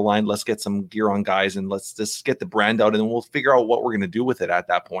apparel line. Let's get some gear on guys, and let's just get the brand out, and then we'll figure out what we're going to do with it at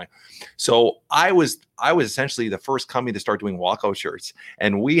that point. So I was essentially the first company to start doing walkout shirts.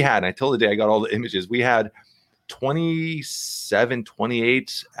 And we had, until the day I got all the images, we had 27,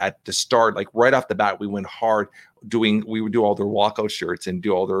 28 at the start, like right off the bat, we went hard we would do all their walkout shirts and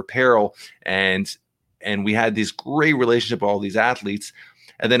do all their apparel. And we had this great relationship with all these athletes.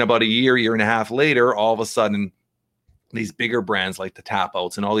 And then about a year and a half later, all of a sudden, these bigger brands like the Tap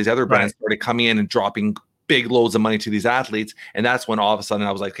Outs and all these other brands started coming in and dropping big loads of money to these athletes. And that's when all of a sudden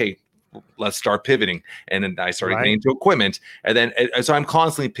I was like, hey, let's start pivoting. And then I started getting into equipment. And then, so I'm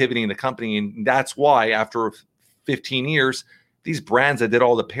constantly pivoting the company. And that's why after 15 years, these brands that did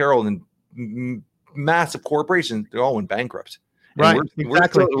all the apparel and massive corporations, they're all in bankrupt. Right,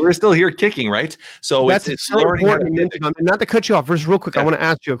 exactly. We're still here kicking, right? So that's it's so important. Not to cut you off, just real quick, I want to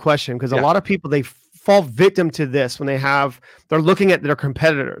ask you a question, because a lot of people, they fall victim to this when they're looking at their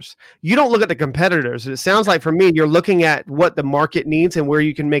competitors. You don't look at the competitors. It sounds like, for me, you're looking at what the market needs and where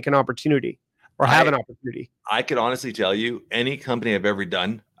you can make an opportunity or have an opportunity. I could honestly tell you, any company I've ever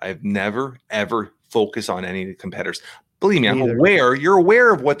done, I've never, ever focused on any of the competitors. Believe me, I'm aware. You're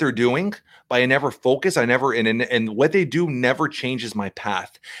aware of what they're doing, but I never focus. And what they do never changes my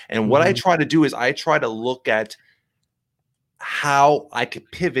path. And what I try to do is I try to look at how I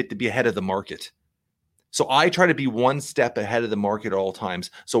could pivot to be ahead of the market. So I try to be one step ahead of the market at all times.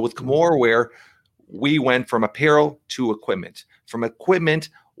 So with Kimura Wear, we went from apparel to equipment. From equipment,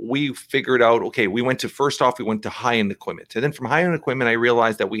 we figured out, okay, we went to high-end equipment. And then from high-end equipment, I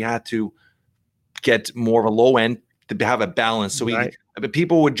realized that we had to get more of a low end to have a balance. So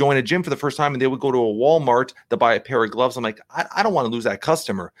people would join a gym for the first time and they would go to a Walmart to buy a pair of gloves. I'm like, I don't want to lose that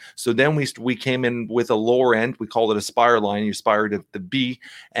customer. So then we came in with a lower end. We called it Aspire line. You aspire to the B,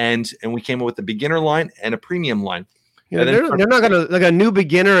 and we came in with the beginner line and a premium line. Yeah, they're not going to, like a new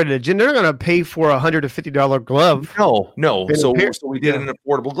beginner at a gym, they're not going to pay for $150 glove. No. So we did an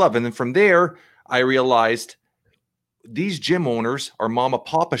affordable glove. And then from there, I realized these gym owners are mama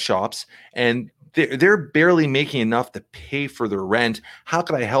papa shops, and they're barely making enough to pay for their rent. How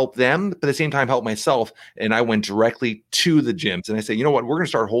could I help them, but at the same time help myself? And I went directly to the gyms, and I said, you know what, we're going to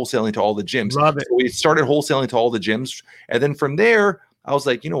start wholesaling to all the gyms. Love it. So we started wholesaling to all the gyms, and then from there, I was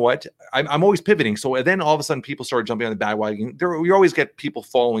like, you know what, I'm always pivoting. So then all of a sudden, people started jumping on the bandwagon. You always get people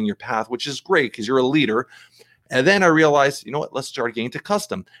following your path, which is great because you're a leader. And then I realized, you know what, let's start getting to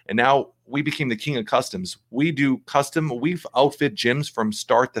custom. And now we became the king of customs. We do custom. We've outfit gyms from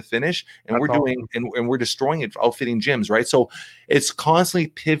start to finish, and we're destroying it, outfitting gyms, right? So it's constantly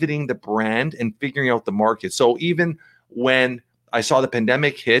pivoting the brand and figuring out the market. So even when I saw the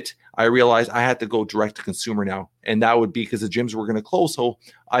pandemic hit, I realized I had to go direct to consumer now. And that would be because the gyms were going to close. So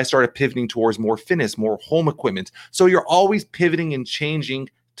I started pivoting towards more fitness, more home equipment. So you're always pivoting and changing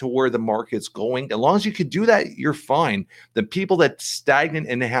to where the market's going. As long as you could do that, you're fine. The people that stagnant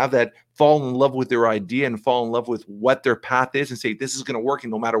and have that fall in love with their idea and fall in love with what their path is and say, this is going to work,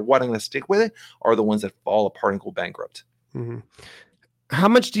 and no matter what, I'm going to stick with it, are the ones that fall apart and go bankrupt. Mm-hmm. How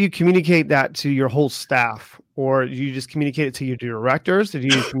much do you communicate that to your whole staff, or do you just communicate it to your directors? Did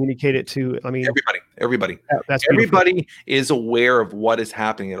you communicate it to, everybody? Everybody is aware of what is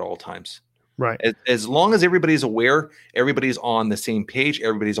happening at all times. Right. As long as everybody's aware, everybody's on the same page,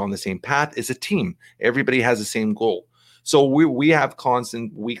 everybody's on the same path. It's a team. Everybody has the same goal. So we have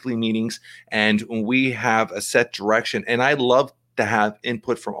constant weekly meetings, and we have a set direction. And I love to have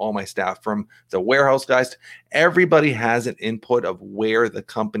input from all my staff, from the warehouse guys. Everybody has an input of where the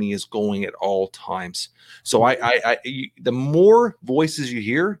company is going at all times. So the more voices you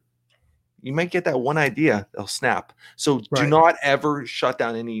hear, you might get that one idea, they'll snap. So do not ever shut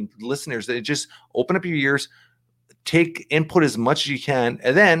down any listeners. They just open up your ears, take input as much as you can,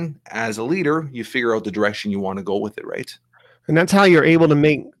 and then as a leader, you figure out the direction you want to go with it, right? And that's how you're able to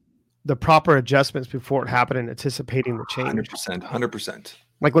make the proper adjustments before it happened and anticipating the change. 100%.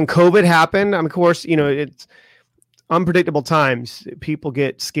 Like when COVID happened, of course, it's unpredictable times. People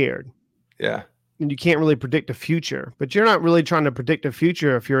get scared. Yeah. And you can't really predict the future, but you're not really trying to predict the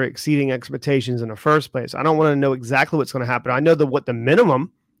future if you're exceeding expectations in the first place. I don't want to know exactly what's going to happen. I know what the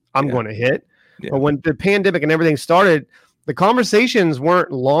minimum I'm going to hit. Yeah. But when the pandemic and everything started, the conversations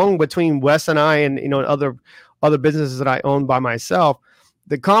weren't long between Wes and I and other businesses that I own by myself.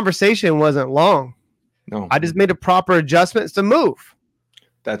 The conversation wasn't long. No, I just made the proper adjustments to move.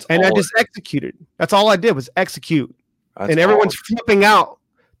 I just executed. That's all I did was execute. And everyone's flipping out.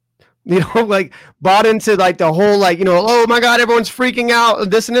 Bought into the whole oh my God, everyone's freaking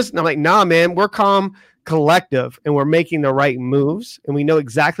out, this and this. And I'm like, nah, man, we're calm, collective, and we're making the right moves, and we know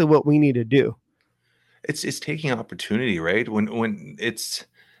exactly what we need to do. It's taking opportunity, right? When it's,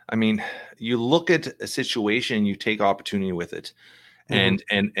 you look at a situation, you take opportunity with it.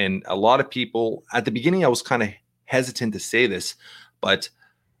 And a lot of people at the beginning, I was kind of hesitant to say this, but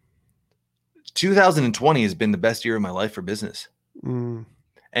 2020 has been the best year of my life for business. And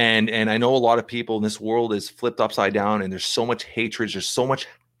I know a lot of people in this world is flipped upside down, and there's so much hatred. There's so much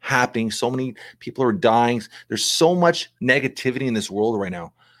happening. So many people are dying. There's so much negativity in this world right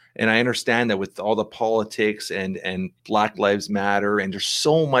now. And I understand that with all the politics and Black Lives Matter, and there's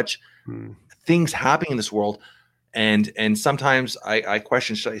so much things happening in this world. And sometimes I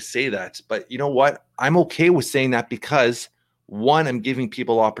question, should I say that? But you know what? I'm okay with saying that because, one, I'm giving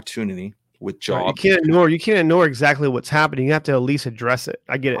people opportunity with jobs. You can't ignore exactly what's happening. You have to at least address it.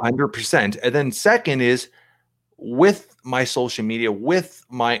 I get it. 100%. And then second is, with my social media, with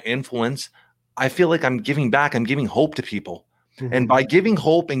my influence, I feel like I'm giving back. I'm giving hope to people. And by giving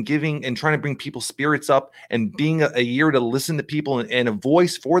hope and trying to bring people's spirits up and being a year to listen to people and a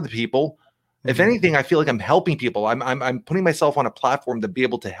voice for the people, if anything, I feel like I'm helping people. I'm putting myself on a platform to be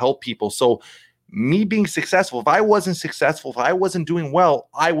able to help people. So me being successful, if I wasn't successful, if I wasn't doing well,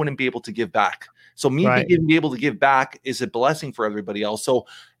 I wouldn't be able to give back. So me being able to give back is a blessing for everybody else. So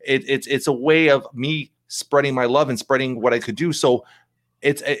it's a way of me spreading my love and spreading what I could do. So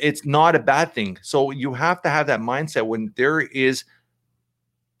it's not a bad thing. So you have to have that mindset when there is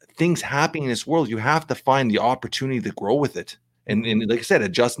things happening in this world. You have to find the opportunity to grow with it. And like I said,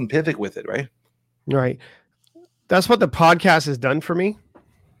 adjust and pivot with it, right? Right. That's what the podcast has done for me.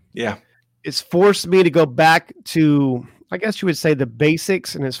 Yeah. It's forced me to go back to, I guess you would say, the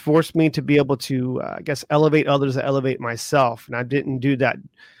basics, and it's forced me to be able to, elevate others, elevate myself. And I didn't do that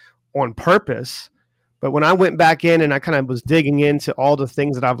on purpose. But when I went back in and I kind of was digging into all the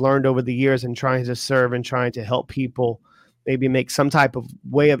things that I've learned over the years and trying to serve and trying to help people, maybe make some type of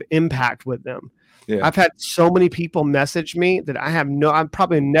way of impact with them. Yeah. I've had so many people message me that I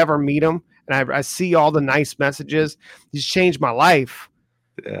probably never meet them. And I see all the nice messages. He's changed my life.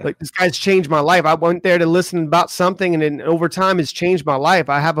 Yeah. Like, this guy's changed my life. I went there to listen about something, and then over time it's changed my life.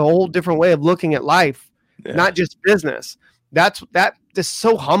 I have a whole different way of looking at life, not just business. That's just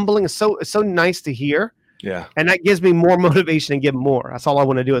so humbling. It's so nice to hear. Yeah. And that gives me more motivation to give more. That's all I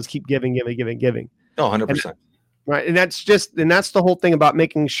want to do is keep giving. Oh, 100%. Right. And that's the whole thing about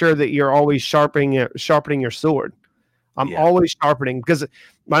making sure that you're always sharpening your sword. I'm always sharpening, because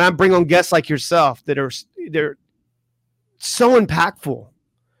when I bring on guests like yourself they're so impactful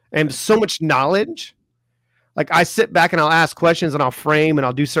and so much knowledge. Like, I sit back and I'll ask questions and I'll frame and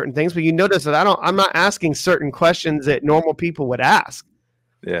I'll do certain things, but you notice that I'm not asking certain questions that normal people would ask.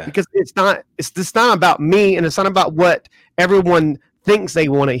 Yeah. Because it's just not about me, and it's not about what everyone thinks they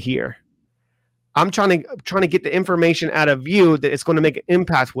want to hear. I'm trying to get the information out of you that it's going to make an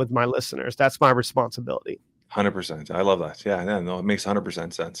impact with my listeners. That's my responsibility. 100%. I love that. Yeah. No, it makes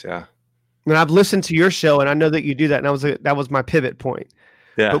 100% sense. Yeah. And I've listened to your show, and I know that you do that. And that was my pivot point.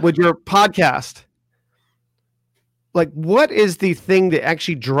 Yeah. But with your podcast, like, what is the thing that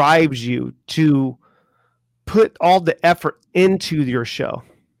actually drives you to put all the effort into your show?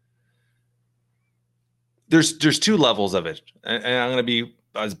 There's two levels of it. And I'm going to be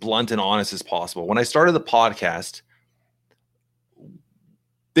as blunt and honest as possible. When I started the podcast,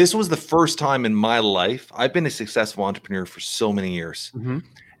 this was the first time in my life. I've been a successful entrepreneur for so many years.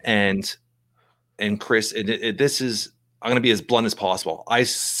 And Chris, this is, I'm going to be as blunt as possible. I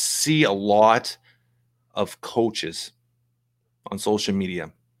see a lot of coaches on social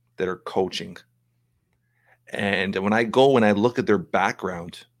media that are coaching. And when I go and I look at their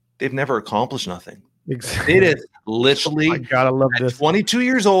background, they've never accomplished nothing. Exactly. It is literally, I gotta love at this. 22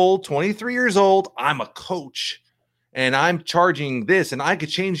 years old, 23 years old, I'm a coach and I'm charging this and I could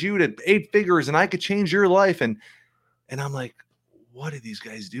change you to 8 figures and I could change your life. And I'm like, what are these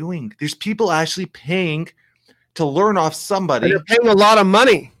guys doing? There's people actually paying to learn off somebody. And they're paying a lot of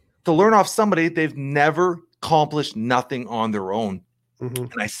money. To learn off somebody they've never accomplished nothing on their own. Mm-hmm.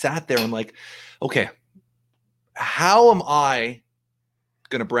 And I sat there and I'm like, okay, how am I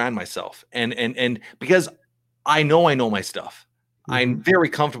going to brand myself? And because I know my stuff. Mm-hmm. I'm very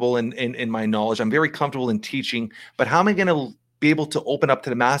comfortable in my knowledge. I'm very comfortable in teaching, but how am I going to be able to open up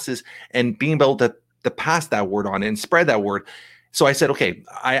to the masses and being able to pass that word on and spread that word? So I said, okay,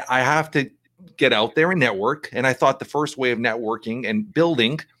 I have to get out there and network. And I thought the first way of networking and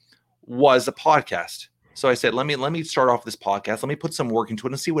building was a podcast. So I said, let me start off this podcast. Let me put some work into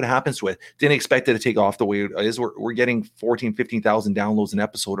it and see what happens to it. Didn't expect it to take off the way it is. We're getting 14, 15,000 downloads an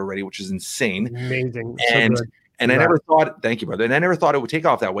episode already, which is insane. Amazing. And, so good. And I never thought, thank you, brother. And I never thought it would take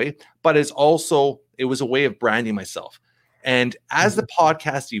off that way, but it was a way of branding myself. And as the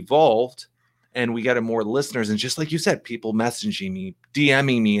podcast evolved and we got more listeners, and just like you said, people messaging me,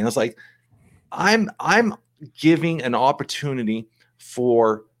 DMing me, and I was like, I'm giving an opportunity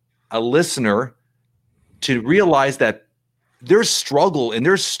for a listener to realize that there's struggle and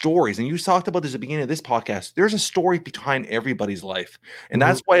there's stories. And you talked about this at the beginning of this podcast. There's a story behind everybody's life. And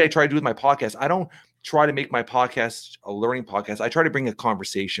that's why I try to do with my podcast. I don't try to make my podcast a learning podcast. I try to bring a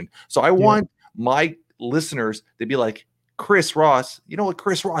conversation. So I want my listeners to be like, Chris Ross, you know what,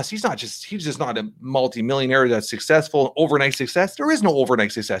 Chris Ross, he's just not a multimillionaire that's successful, overnight success. There is no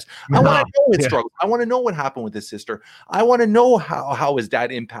overnight success. I want to know his struggle. I want to know what happened with his sister. I want to know how his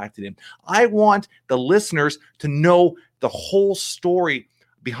dad impacted him. I want the listeners to know the whole story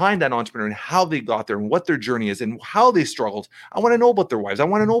behind that entrepreneur and how they got there and what their journey is and how they struggled. I want to know about their wives. I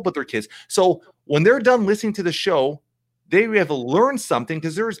want to know about their kids. So when they're done listening to the show, they have learned something,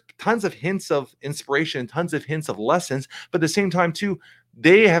 because there's tons of hints of inspiration, tons of hints of lessons. But at the same time, too,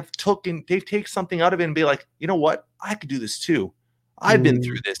 they've taken something out of it and be like, you know what? I could do this too. I've been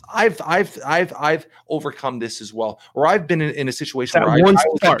through this. I've overcome this as well. Or I've been in a situation where I was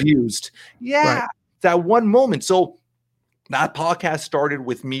abused. Yeah, that one moment. So that podcast started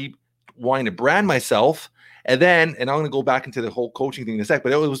with me wanting to brand myself. And I'm going to go back into the whole coaching thing in a sec,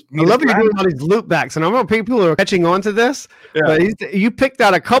 but it was me. I love you doing all these loop backs, and I know people are catching on to this. Yeah. But you picked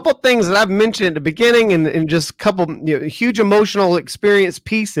out a couple things that I've mentioned at the beginning and just a couple huge emotional experience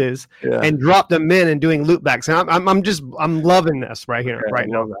pieces and dropped them in and doing loop backs. And I'm loving this right here, right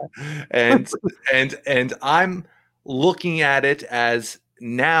now. And I'm looking at it as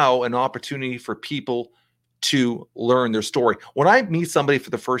now an opportunity for people to learn their story. When I meet somebody for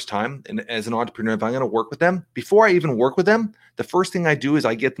the first time, and as an entrepreneur, if I'm going to work with them, before I even work with them, the first thing I do is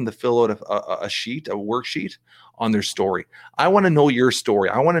I get them to fill out a worksheet on their story. I want to know your story.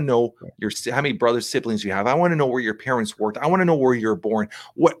 I want to know how many brothers, siblings you have. I want to know where your parents worked. I want to know where you're born.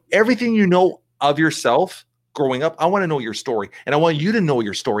 Everything you know of yourself growing up, I want to know your story. And I want you to know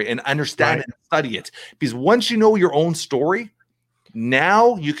your story and understand it and study it. Because once you know your own story,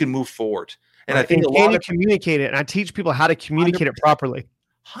 now you can move forward. And I think can you communicate it? And I teach people how to communicate 100%. It properly.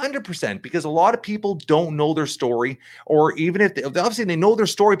 100%, because a lot of people don't know their story, or even if obviously they know their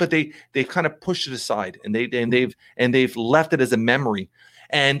story, but they kind of pushed it aside and they've left it as a memory.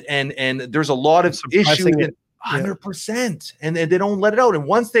 And there's a lot of issues. 100%, and they don't let it out. And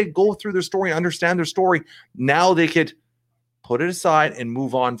once they go through their story and understand their story, now they could put it aside and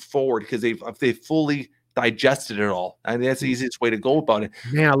move on forward, because they've fully digested it all. And that's the easiest way to go about it.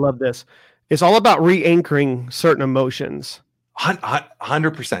 Man, I love this. It's all about re-anchoring certain emotions.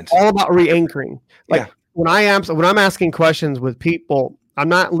 100%. All about re-anchoring. When I'm asking questions with people, I'm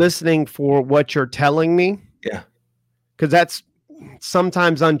not listening for what you're telling me. Yeah. Because that's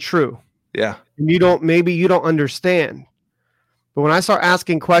sometimes untrue. Yeah. And maybe you don't understand. But when I start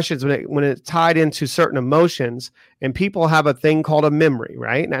asking questions, when it's tied into certain emotions, and people have a thing called a memory,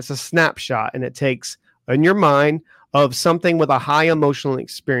 right? And that's a snapshot, and it takes in your mind of something with a high emotional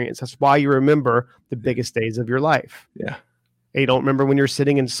experience. That's why you remember the biggest days of your life. Yeah. And you don't remember when you're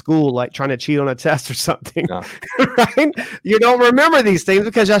sitting in school, like trying to cheat on a test or something, no. Right? You don't remember these things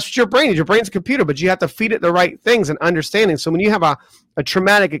because that's what your brain is. Your brain's a computer, but you have to feed it the right things and understanding. So when you have a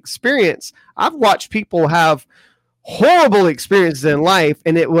traumatic experience, I've watched people have horrible experiences in life,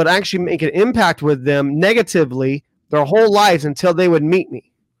 and it would actually make an impact with them negatively their whole lives until they would meet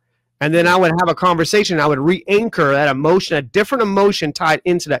me. And then I would have a conversation. I would re-anchor that emotion, a different emotion tied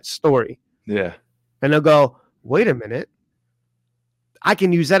into that story. Yeah. And they'll go, wait a minute. I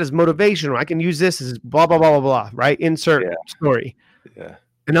can use that as motivation, or I can use this as blah, blah, blah, blah, blah, right? Insert story. Yeah.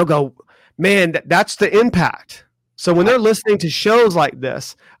 And they'll go, man, that's the impact. So when they're listening to shows like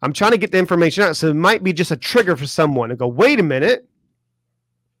this, I'm trying to get the information out. So it might be just a trigger for someone to go, wait a minute.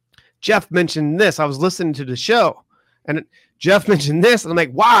 Jeff mentioned this. I was listening to the show and Jeff mentioned this. And I'm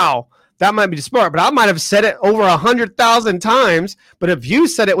like, wow, that might be smart. But I might have said it over 100,000 times. But if you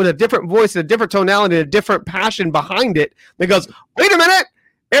said it with a different voice and a different tonality and a different passion behind it, it goes, wait a minute.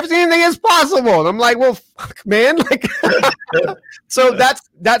 Everything is possible. And I'm like, well, fuck, man. Like, so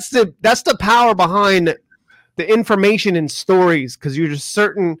that's the power behind the information and stories, because you're just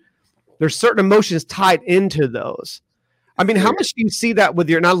there's certain emotions tied into those. I mean, how much do you see that with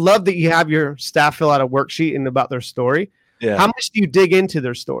and I love that you have your staff fill out a worksheet and about their story. Yeah. How much do you dig into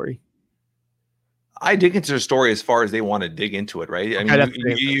their story? I dig into their story as far as they want to dig into it, right? I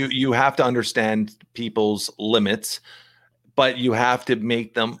mean, you have to understand people's limits, but you have to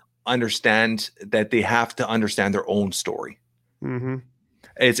make them understand that they have to understand their own story. Mm-hmm.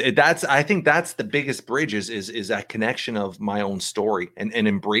 I think that's the biggest bridge is that connection of my own story and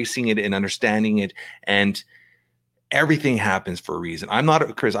embracing it and understanding it, and everything happens for a reason. I'm not a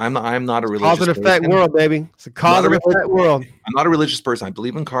religious cause and effect world, baby. It's a cause and effect world. I'm not a religious person. I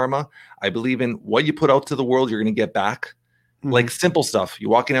believe in karma. I believe in what you put out to the world, you're going to get back. Mm-hmm. Like simple stuff.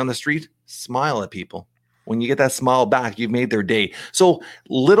 You're walking down the street, smile at people. When you get that smile back, you've made their day. So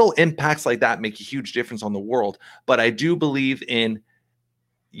little impacts like that make a huge difference on the world. But I do believe in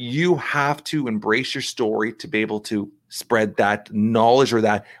you have to embrace your story to be able to spread that knowledge or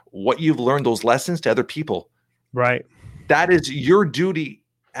that what you've learned, those lessons to other people. Right. That is your duty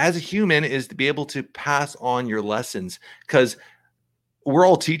as a human, is to be able to pass on your lessons, because we're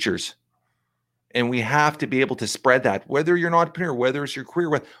all teachers. And we have to be able to spread that, whether you're an entrepreneur, whether it's your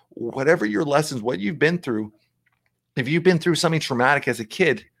career, whatever your lessons, what you've been through. If you've been through something traumatic as a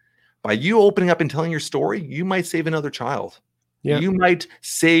kid, by you opening up and telling your story, you might save another child. Yeah. You might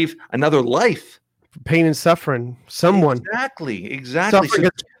save another life. Pain and suffering, someone. Exactly.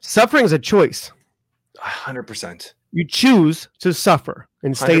 Suffering is a choice. 100%. You choose to suffer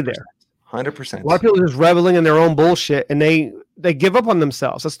and stay 100%. there. 100%. A lot of people are just reveling in their own bullshit, and they give up on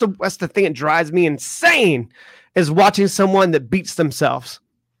themselves. That's the thing that drives me insane, is watching someone that beats themselves.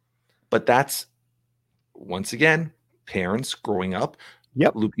 But that's, once again, parents growing up,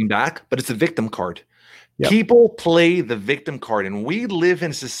 looping back, but it's a victim card. Yep. People play the victim card, and we live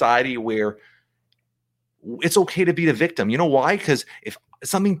in a society where it's okay to be the victim. You know why? Because if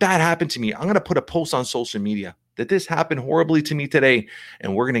something bad happened to me, I'm going to put a post on social media that this happened horribly to me today,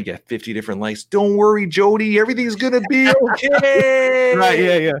 and we're going to get 50 different likes. Don't worry, Jody. Everything's going to be okay. Right.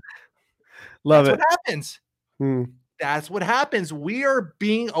 Yeah. Love That's what happens. That's what happens. We are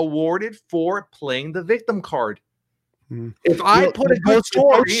being awarded for playing the victim card. If I put a good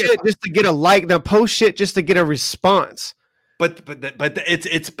story just to get a like, now post shit just to get a response. But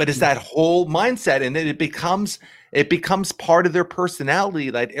it's that whole mindset, and then it becomes part of their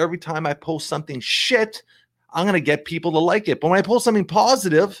personality. Like every time I post something shit, I'm gonna get people to like it. But when I post something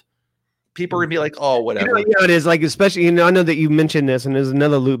positive, people are gonna be like, "Oh, whatever." It is like, especially, I know that you mentioned this, and there's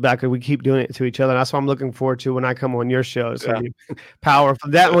another loop back, and we keep doing it to each other. And that's what I'm looking forward to when I come on your show. So powerful.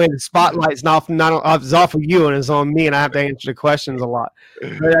 That way, the spotlight's not off of you, and it's on me, and I have to answer the questions a lot.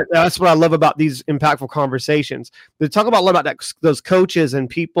 That's what I love about these impactful conversations. They talk about a lot about those coaches and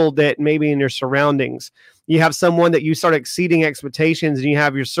people that maybe in your surroundings, you have someone that you start exceeding expectations, and you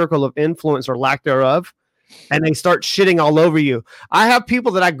have your circle of influence or lack thereof, and they start shitting all over you. I have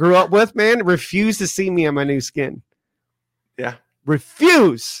people that I grew up with, man, refuse to see me in my new skin. Yeah.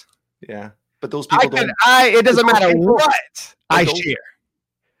 Refuse. Yeah. But those people it doesn't matter what I share.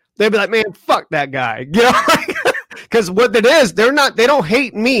 They'll be like, man, fuck that guy. You know? Because what it is, they don't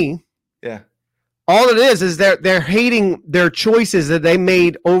hate me. Yeah. All it is they're hating their choices that they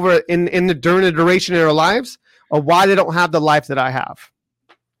made over during the duration of their lives, of why they don't have the life that I have.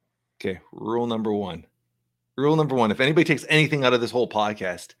 Okay. Rule number one. If anybody takes anything out of this whole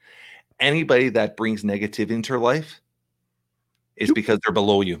podcast, anybody that brings negativity into their life is because they're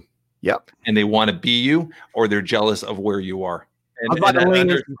below you. Yep. And they want to be you, or they're jealous of where you are. I'm about to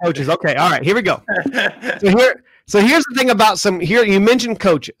lean into coaches. Okay. All right. Here we go. So here's the thing about you mentioned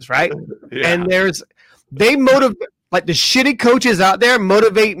coaches, right? Yeah. And they motivate, like the shitty coaches out there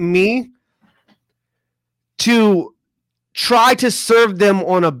motivate me to try to serve them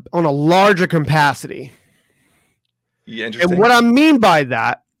on a larger capacity. Yeah, interesting. And what I mean by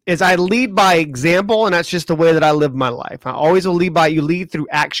that is I lead by example, and that's just the way that I live my life. I always will lead by, you lead through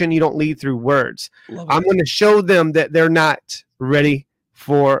action, you don't lead through words. I'm going to show them that they're not ready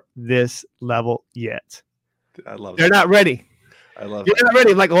for this level yet. I love They're not ready. I love You're that. not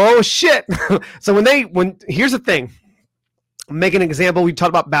ready. I'm like, oh shit. So here's the thing. Make an example. We talked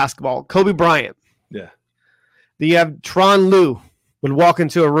about basketball. Kobe Bryant. Yeah. You have Tron Lu would walk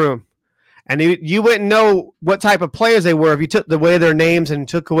into a room, and you wouldn't know what type of players they were if you took away their names and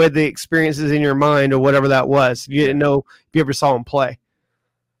took away the experiences in your mind or whatever that was. You didn't know if you ever saw them play.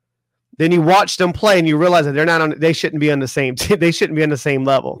 Then you watch them play, and you realize that they're not on. They shouldn't be on the same. They shouldn't be on the same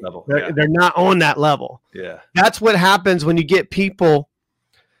level. They're not on that level. Yeah. That's what happens when you get people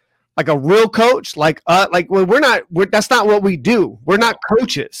like a real coach, like that's not what we do. We're not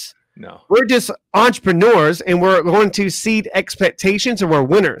coaches. No. We're just entrepreneurs, and we're going to seed expectations, and we're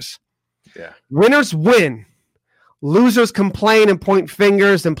winners. Yeah. Winners win. Losers complain and point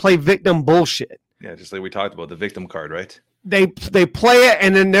fingers and play victim bullshit. Yeah, just like we talked about the victim card, right? They play it,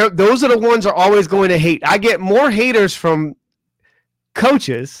 and then those are the ones are always going to hate. I get more haters from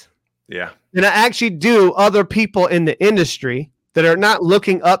coaches than I actually do other people in the industry that are not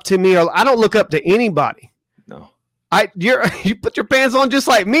looking up to me, or I don't look up to anybody. No. You put your pants on just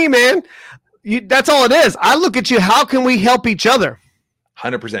like me, man. That's all it is. I look at you. How can we help each other?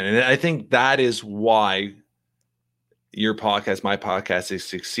 100%. And I think that is why your podcast, my podcast, has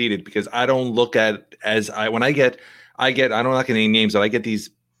succeeded, because I don't look at I'm not going to name names, but I get these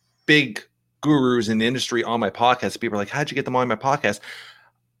big gurus in the industry on my podcast. People are like, how'd you get them on my podcast?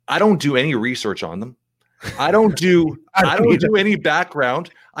 I don't do any research on them. I don't do any background.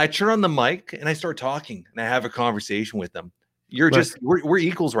 I turn on the mic and I start talking and I have a conversation with them. We're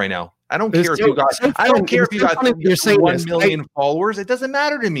equals right now. I don't care if you got 1 million followers. It doesn't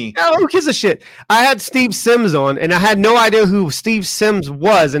matter to me. No, who gives a shit? I had Steve Sims on, and I had no idea who Steve Sims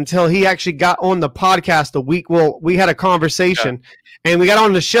was until he actually got on the podcast a week. Well, we had a conversation, and we got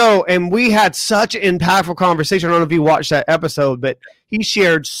on the show, and we had such an impactful conversation. I don't know if you watched that episode, but he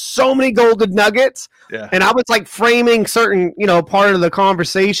shared so many golden nuggets. Yeah. And I was like framing certain, part of the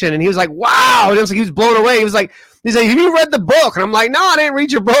conversation, and he was like, "Wow!" And it was like he was blown away. He was like, "Have you read the book?" And I'm like, "No, I didn't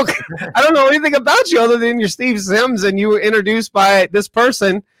read your book. I don't know anything about you other than you're Steve Sims, and you were introduced by this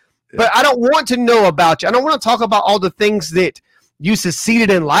person. But I don't want to know about you. I don't want to talk about all the things that you succeeded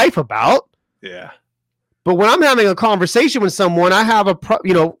in life about." Yeah. But when I'm having a conversation with someone, I have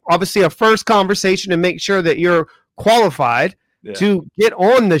obviously a first conversation to make sure that you're qualified to get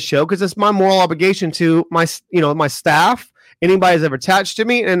on the show, because it's my moral obligation to my staff, anybody who's ever attached to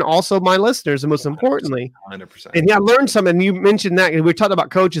me, and also my listeners, and most importantly. 100%. And I learned something. You mentioned that, and we talked about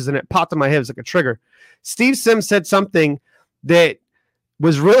coaches, and it popped in my head. It was like a trigger. Steve Sims said something that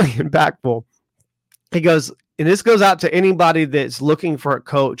was really impactful. He goes, and this goes out to anybody that's looking for a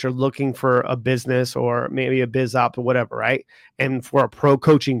coach or looking for a business or maybe a biz op or whatever, right? And for a pro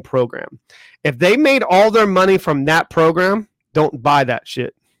coaching program. If they made all their money from that program, don't buy that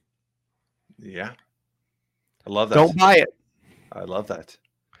shit. Yeah. I love that. Don't buy it. I love that.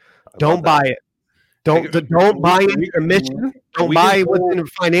 Don't buy it. Don't buy into your mission. Don't buy it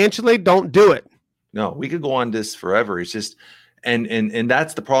financially. Don't do it. No, we could go on this forever. It's just, and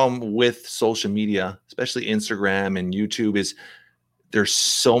that's the problem with social media, especially Instagram and YouTube, is there's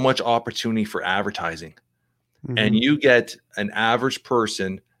so much opportunity for advertising. Mm-hmm. And you get an average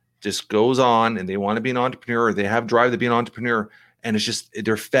person just goes on and they want to be an entrepreneur, or they have drive to be an entrepreneur, and it's just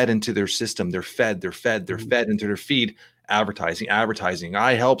they're fed into their system. They're fed into their feed. Advertising.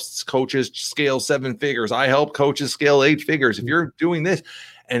 I help coaches scale 7 figures. I help coaches scale 8 figures. If you're doing this,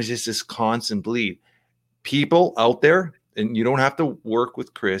 and it's just this constant bleed. People out there, and you don't have to work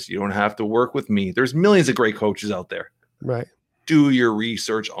with Chris. You don't have to work with me. There's millions of great coaches out there. Right. Do your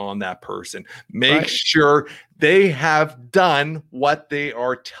research on that person. Make sure they have done what they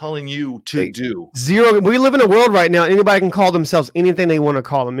are telling you to do. We live in a world right now. Anybody can call themselves anything they want to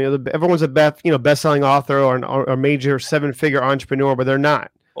call them. Everyone's a best-selling author or a major 7-figure entrepreneur, but they're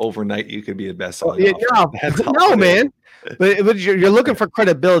not. Overnight, you could be a best-selling author. No, man. But you're looking for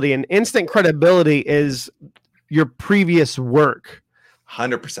credibility, and instant credibility is your previous work.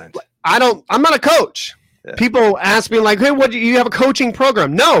 100%. I'm not a coach. Yeah. People ask me like, "Hey, what do you have a coaching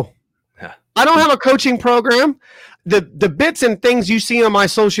program?" No, I don't have a coaching program. The bits and things you see on my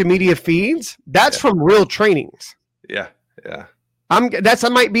social media feeds, that's from real trainings. Yeah. I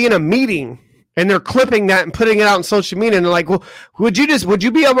might be in a meeting and they're clipping that and putting it out on social media, and they're like, "Well, would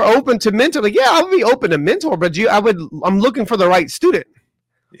you be ever open to mentor?" Like, yeah, I would be open to mentor, but I'm looking for the right student.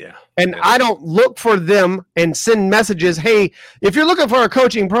 Yeah. And I don't look for them and send messages, "Hey, if you're looking for a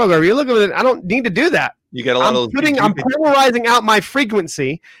coaching program, you're looking for it." I don't need to do that. You get a lot I'm polarizing out my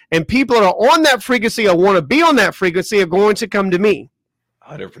frequency, and people that are on that frequency or want to be on that frequency are going to come to me.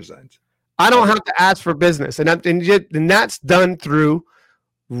 100%. I don't have to ask for business, and that's done through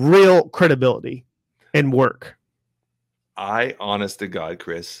real credibility and work. I, honest to God,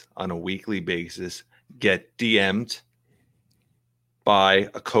 Chris, on a weekly basis, get DM'd by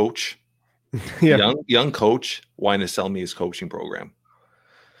a coach, young coach, wanting to sell me his coaching program.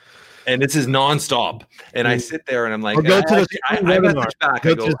 And this is nonstop. And I sit there and I'm like, go to I message back.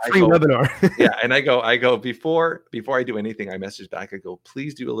 Go to the free webinar. Yeah. And I go, before I do anything, I message back. I go,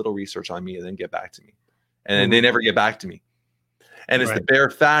 please do a little research on me and then get back to me. And then they never get back to me. And it's the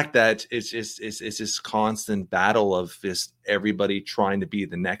bare fact that it's this constant battle of just everybody trying to be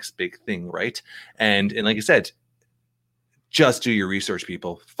the next big thing, right? And like I said, just do your research,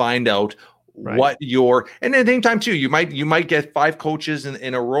 people. Find out what your, and at the same time too, you might get 5 coaches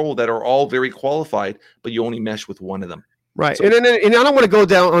in a row that are all very qualified, but you only mesh with one of them. Right. So, and I don't want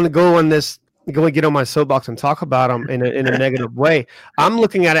to go on this, go and get on my soapbox and talk about them in a negative way. I'm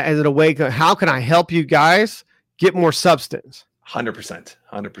looking at it as a way, how can I help you guys get more substance?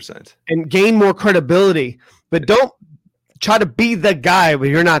 100%. And gain more credibility. But don't try to be the guy when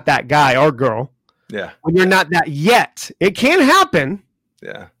you're not that guy or girl. Yeah. When you're not that yet. It can happen.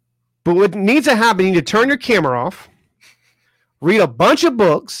 Yeah. But what needs to happen, you need to turn your camera off, read a bunch of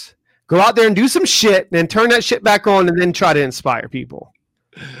books, go out there and do some shit, and then turn that shit back on and then try to inspire people.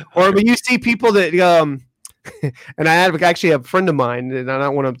 Or when you see people that, and I have actually a friend of mine, and I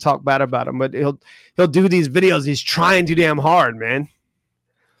don't want to talk bad about him, but he'll do these videos. He's trying too damn hard, man.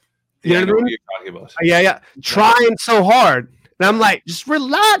 You know what you're talking about. Yeah. Trying so hard. And I'm like, just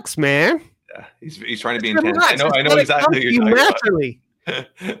relax, man. Yeah. He's trying to be intense. I know exactly what you're talking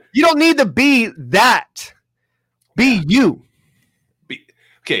about. You don't need to be that. Be you.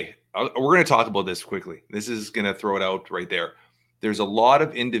 Okay, we're going to talk about this quickly. This is going to throw it out right there. There's a lot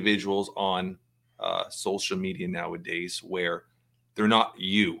of individuals on social media nowadays where they're not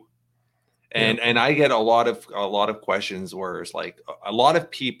you, and I get a lot of questions where it's like a lot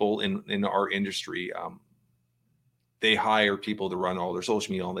of people in our industry, they hire people to run all their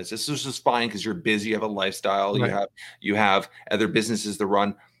social media, all this. This is just fine because you're busy, you have a lifestyle, you have other businesses to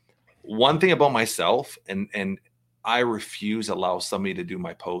run. One thing about myself, and I refuse to allow somebody to do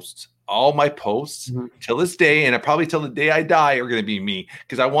my posts. All my posts till this day, and probably till the day I die, are going to be me,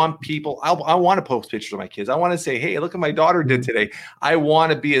 because I want people. I want to post pictures of my kids. I want to say, "Hey, look what my daughter did today." I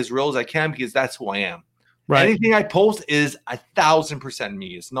want to be as real as I can because that's who I am. Right. Anything I post is 1,000%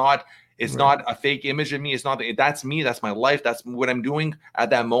 me. It's not. It's not a fake image of me. It's not. That's me. That's my life. That's what I'm doing at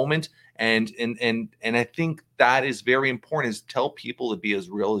that moment. And I think that is very important, is tell people to be as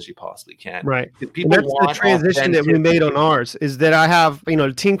real as you possibly can. Right. People that's the transition that we made on ours, is that I have,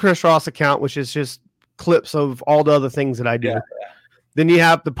 the Team Chris Ross account, which is just clips of all the other things that I do. Yeah. Then you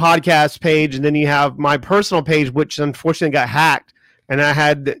have the podcast page, and then you have my personal page, which unfortunately got hacked. And I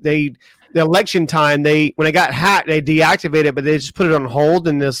had the election time, when it got hacked, they deactivated it, but they just put it on hold,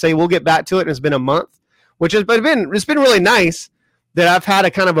 and they'll say we'll get back to it. And it's been a month, it's been really nice that I've had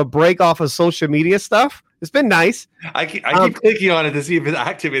a kind of a break off of social media stuff. It's been nice. I keep clicking on it to see if it's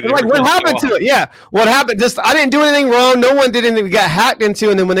activated. Like, what happened to it? Yeah, what happened? I didn't do anything wrong. No one did anything. We got hacked into,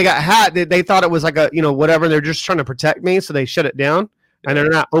 and then when they got hacked, they thought it was like a whatever. They're just trying to protect me, so they shut it down, and they're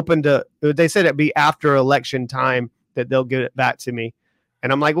not open to. They said it'd be after election time that they'll give it back to me.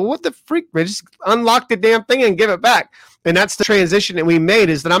 And I'm like, well, what the freak? Man, just unlock the damn thing and give it back. And that's the transition that we made,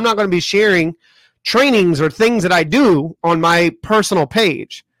 is that I'm not going to be sharing trainings or things that I do on my personal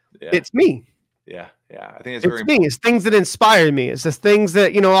page. Yeah. It's me. Yeah. I think it's very me. It's things that inspire me. It's the things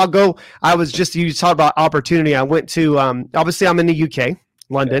that, you talk about opportunity. I went to, obviously I'm in the UK,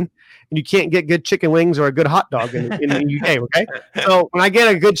 London, and you can't get good chicken wings or a good hot dog in the UK. Okay. So when I get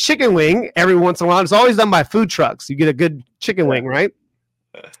a good chicken wing every once in a while, it's always done by food trucks. You get a good chicken wing, right?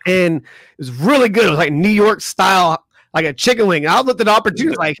 And it was really good. It was like New York style, like a chicken wing. And I looked at the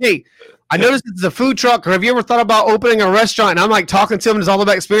opportunity like, hey, I noticed this is a food truck, or have you ever thought about opening a restaurant? And I'm like talking to them. It's all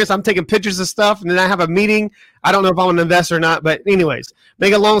about experience. I'm taking pictures of stuff, and then I have a meeting. I don't know if I'm an investor or not, but anyways,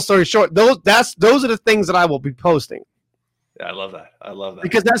 make a long story short, those are the things that I will be posting. Yeah, I love that.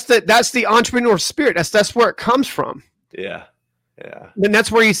 Because that's the entrepreneur spirit. That's where it comes from. Yeah. And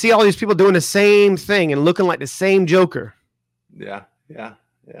that's where you see all these people doing the same thing and looking like the same joker. Yeah.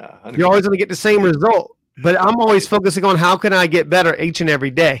 100%. You're always going to get the same result, but I'm always focusing on how can I get better each and every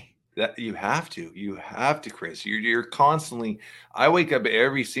day. That you have to, Chris. You're constantly. I wake up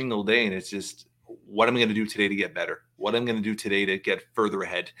every single day, and it's just, what am I going to do today to get better? What I'm going to do today to get further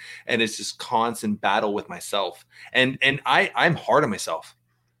ahead? And it's just constant battle with myself. And I'm hard on myself.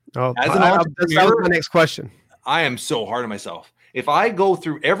 Oh, as an entrepreneur, that was my next question. I am so hard on myself. If I go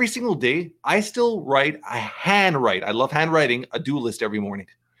through every single day, I still handwrite. I love handwriting a do list every morning.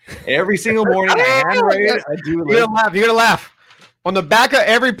 Every single morning, I handwrite a do list. You're gonna laugh. On the back of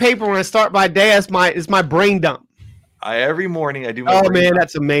every paper when I start my day, is my brain dump. Every morning I do my Oh brain man, dump.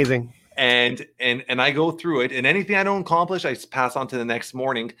 that's amazing. And I go through it, and anything I don't accomplish, I pass on to the next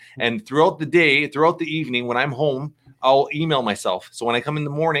morning. And throughout the day, throughout the evening, when I'm home, I'll email myself. So when I come in the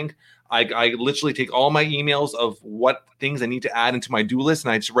morning, I literally take all my emails of what things I need to add into my do list,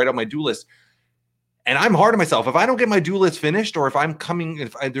 and I just write out my do list. And I'm hard on myself. If I don't get my do list finished, or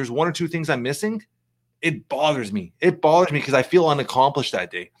if there's one or two things I'm missing, it bothers me. It bothers me because I feel unaccomplished that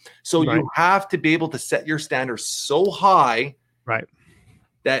day. So Right. you have to be able to set your standards so high, Right,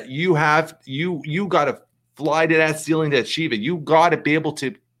 that you got to fly to that ceiling to achieve it. You got to be able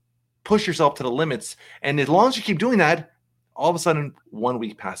to push yourself to the limits. And as long as you keep doing that, all of a sudden 1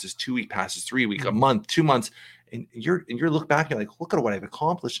 week passes, 2 week passes, 3 week, a month, 2 months, and you're look back and you're like, look at what I've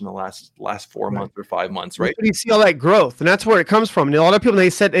accomplished in the last 4 months or 5 months, right? You see all that growth, and that's where it comes from. And a lot of people, they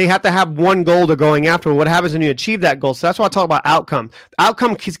said they have to have one goal to going after. What happens when you achieve that goal? So that's why I talk about outcome. The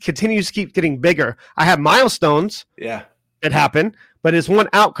outcome continues to keep getting bigger. I have milestones that happen, but it's one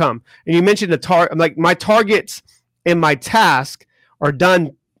outcome. And you mentioned the target. Like my targets and my task are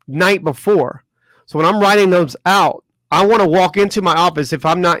done night before. So when I'm writing those out, I want to walk into my office. If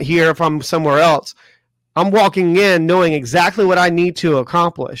I'm not here, if I'm somewhere else, I'm walking in knowing exactly what I need to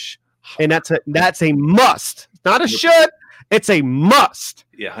accomplish. And that's a must. It's not a should. It's a must.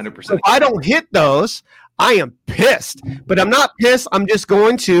 Yeah, 100%. So if I don't hit those, I am pissed. But I'm not pissed. I'm just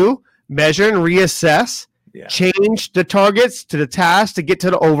going to measure and reassess, change the targets to the task to get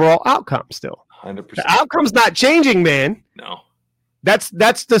to the overall outcome still. 100%. The outcome's not changing, man. No. That's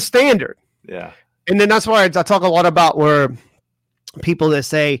the standard. Yeah. And then that's why I talk a lot about where people that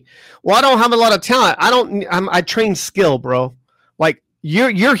say, well, I don't have a lot of talent. I train skill, bro. Like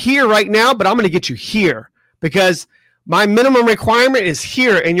you're here right now, but I'm going to get you here because my minimum requirement is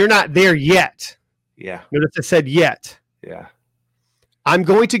here and you're not there yet. Yeah. Notice I said yet. Yeah. I'm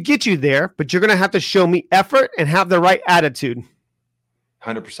going to get you there, but you're going to have to show me effort and have the right attitude.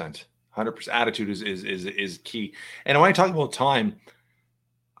 100%. 100%. Attitude is key. And when I talk about time,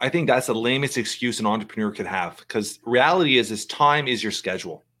 I think that's the lamest excuse an entrepreneur could have, because reality is time is your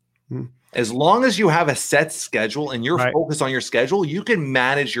schedule. As long as you have a set schedule and you're focused on your schedule, you can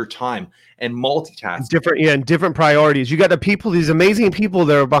manage your time and multitask. Different priorities. You got these amazing people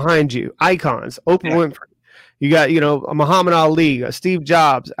that are behind you, icons, Oprah Winfrey. You got, Muhammad Ali, Steve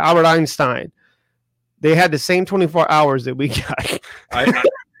Jobs, Albert Einstein. They had the same 24 hours that we got. I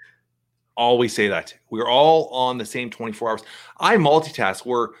always say that. We're all on the same 24 hours. I multitask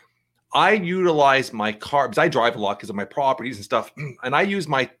where I utilize my car because I drive a lot because of my properties and stuff. And I use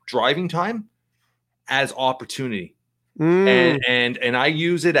my driving time as opportunity. And I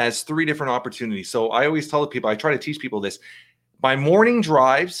use it as 3 different opportunities. So I always tell the people, I try to teach people this. My morning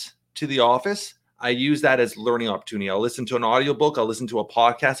drives to the office, I use that as learning opportunity. I'll listen to an audiobook. I'll listen to a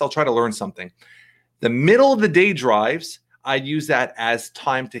podcast. I'll try to learn something. The middle of the day drives, I use that as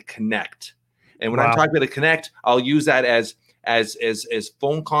time to connect. And when I'm talking about to connect, I'll use that as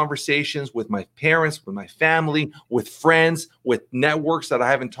phone conversations with my parents, with my family, with friends, with networks that I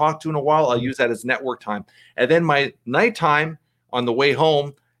haven't talked to in a while. I'll use that as network time. And then my nighttime on the way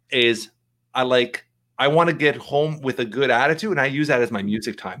home is I want to get home with a good attitude, and I use that as my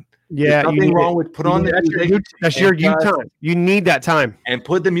music time. Yeah, there's nothing wrong with put on the music. That's your you time. You need that time. And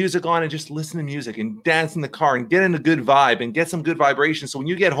put the music on and just listen to music and dance in the car and get in a good vibe and get some good vibrations. So when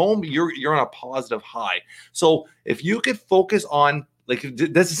you get home, you're on a positive high. So if you could focus on,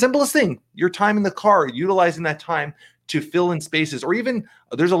 that's the simplest thing, your time in the car, utilizing that time to fill in spaces, or even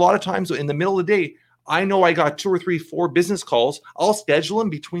there's a lot of times in the middle of the day, I know I got 2 or 3, 4 business calls. I'll schedule them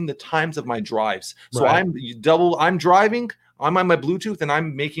between the times of my drives. So I'm driving, I'm on my Bluetooth, and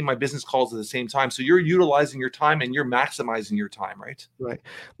I'm making my business calls at the same time. So you're utilizing your time and you're maximizing your time, right? Right.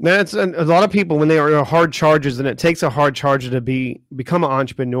 That's a lot of people when they are hard chargers, and it takes a hard charger to become an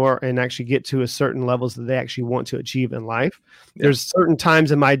entrepreneur and actually get to a certain levels that they actually want to achieve in life. Yeah. There's certain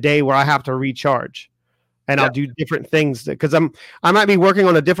times in my day where I have to recharge, and I'll do different things because I might be working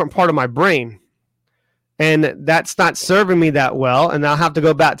on a different part of my brain, and that's not serving me that well, and I'll have to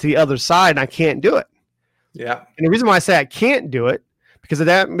go back to the other side, and I can't do it. Yeah. And the reason why I say I can't do it, because of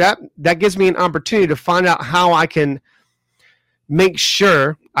that gives me an opportunity to find out how I can make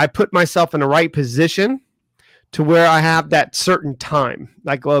sure I put myself in the right position to where I have that certain time.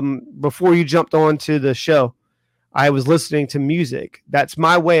 Like before you jumped on to the show, I was listening to music. That's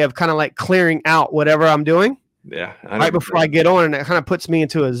my way of kind of like clearing out whatever I'm doing. Yeah. Right before I get on, and it kind of puts me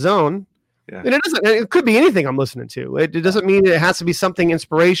into a zone. Yeah. And it could be anything I'm listening to. It doesn't mean it has to be something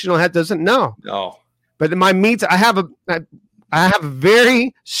inspirational. No. But in my meets, I have a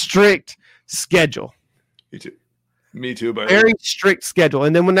very strict schedule. Me too. Me too, buddy. Very strict schedule.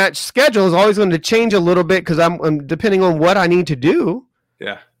 And then when that schedule is always going to change a little bit because I'm depending on what I need to do.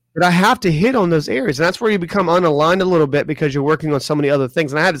 Yeah. But I have to hit on those areas. And that's where you become unaligned a little bit because you're working on so many other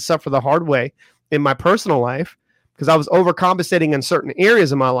things. And I had to suffer the hard way in my personal life because I was overcompensating in certain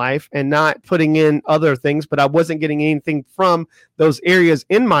areas of my life and not putting in other things, but I wasn't getting anything from those areas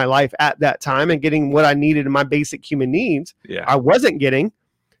in my life at that time and getting what I needed in my basic human needs. Yeah. I wasn't getting.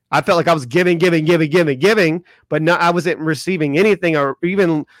 I felt like I was giving, but I wasn't receiving anything or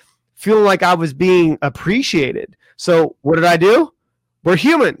even feeling like I was being appreciated. So what did I do? We're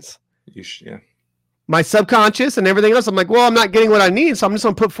humans. Yeah. My subconscious and everything else. I'm like, well, I'm not getting what I need, so I'm just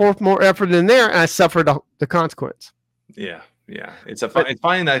going to put forth more effort in there, and I suffered the consequence. Yeah, yeah. It's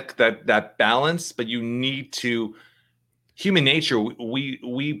finding that balance, but you need to. Human nature,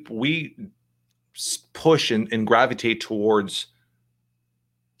 we push and gravitate towards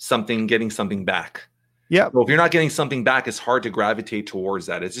getting something back. Yeah. So if you're not getting something back, it's hard to gravitate towards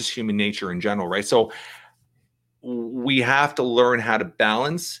that. It's just human nature in general, right? So we have to learn how to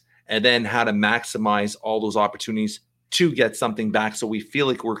balance and then how to maximize all those opportunities to get something back. So we feel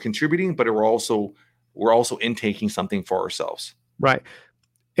like we're contributing, but we're also intaking something for ourselves. Right.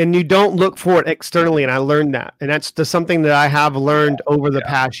 And you don't look for it externally. And I learned that. And that's something that I have learned over the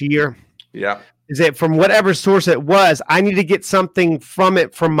past year. Yeah. Is that from whatever source it was, I need to get something from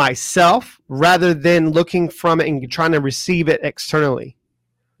it from myself rather than looking from it and trying to receive it externally.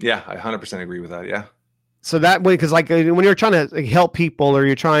 Yeah, I 100% agree with that. Yeah. So that way, because like when you're trying to help people or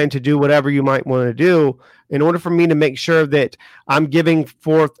you're trying to do whatever you might want to do, in order for me to make sure that I'm giving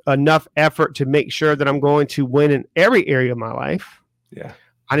forth enough effort to make sure that I'm going to win in every area of my life,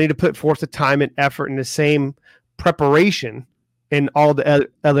 I need to put forth the time and effort in the same preparation in all the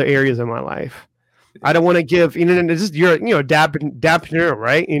other areas of my life. I don't want to give, you're DAD-PRENEUR,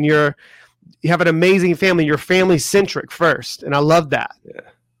 right? And you have an amazing family. You're family centric first. And I love that. Yeah.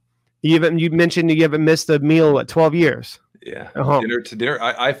 You mentioned you haven't missed a meal at 12 years. Yeah. Dinner.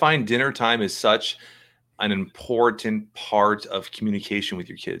 I find dinner time is such an important part of communication with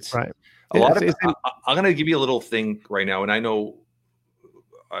your kids. Right. I'm going to give you a little thing right now. And I know,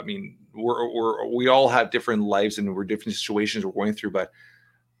 I mean, we all have different lives and we're different situations we're going through, but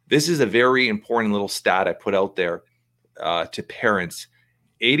this is a very important little stat I put out there to parents.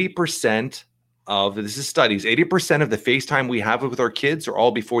 80% of this is studies. 80% of the FaceTime we have with our kids are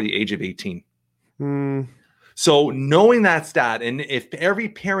all before the age of 18. So knowing that stat, and if every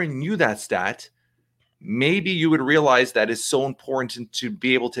parent knew that stat, maybe you would realize that it's so important to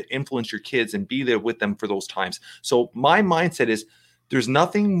be able to influence your kids and be there with them for those times. So my mindset is there's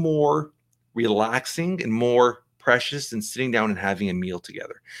nothing more relaxing and more precious than sitting down and having a meal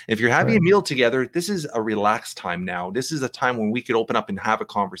together. If you're having a meal together, this is a relaxed time now. This is a time when we could open up and have a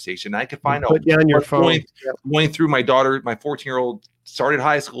conversation. I could find out down your phone. Going through my 14-year-old started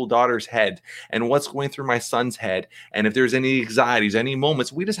high school daughter's head and what's going through my son's head. And if there's any anxieties, any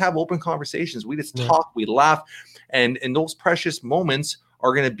moments, we just have open conversations. We just talk, we laugh. And those precious moments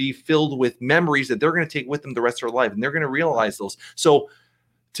are going to be filled with memories that they're going to take with them the rest of their life. And they're going to realize those. So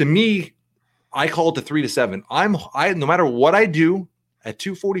to me, I call it the 3 to 7. No matter what I do at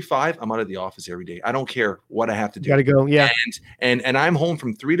 2:45, I'm out of the office every day. I don't care what I have to do. Got to go. Yeah. And I'm home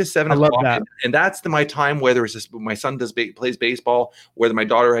from 3 to 7 I o'clock. love that. And that's my time, whether it's just my son plays baseball, whether my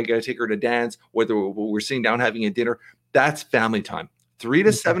daughter, I got to take her to dance, whether we're sitting down having a dinner, that's family time. 3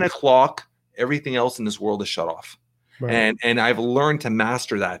 to 7 o'clock, everything else in this world is shut off. Right. And I've learned to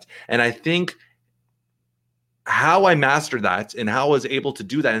master that. And I think how I mastered that and how I was able to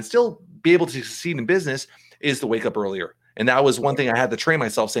do that and still be able to succeed in business is to wake up earlier. And that was one thing I had to train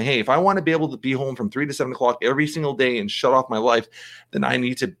myself, saying, hey, if I want to be able to be home from 3 to 7 o'clock every single day and shut off my life, then I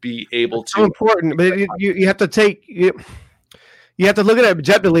need to be able to. So important, but you have to you have to look at it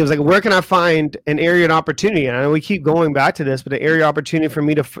objectively. It was like, where can I find an area of opportunity? And I know we keep going back to this, but an area of opportunity for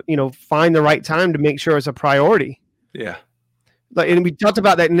me to, find the right time to make sure it's a priority. Yeah. And we talked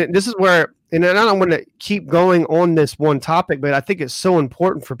about that. And this is where, and I don't want to keep going on this one topic, but I think it's so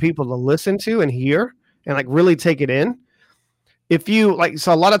important for people to listen to and hear and like really take it in. If you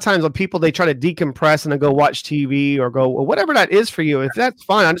so a lot of times when people, they try to decompress and then go watch TV or go, well, whatever that is for you, if that's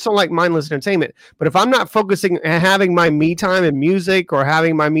fine. I just don't like mindless entertainment. But if I'm not focusing and having my me time in music or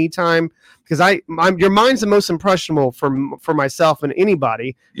having my me time, because your mind's the most impressionable for myself and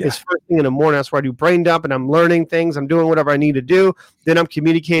anybody is first thing in the morning. That's where I do brain dump and I'm learning things. I'm doing whatever I need to do. Then I'm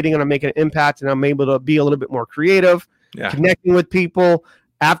communicating and I'm making an impact and I'm able to be a little bit more creative, connecting with people.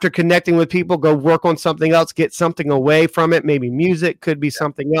 After connecting with people, go work on something else, get something away from it. Maybe music, could be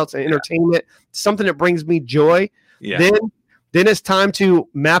something else, entertainment, something that brings me joy. Yeah. Then Then it's time to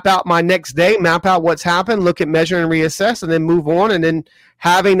map out my next day, map out what's happened, look at, measure, and reassess, and then move on. And then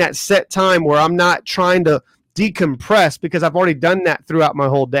having that set time where I'm not trying to decompress because I've already done that throughout my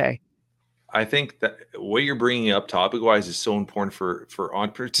whole day. I think that what you're bringing up topic-wise is so important for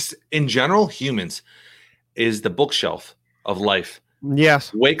entrepreneurs, just in general, humans, is the bookshelf of life.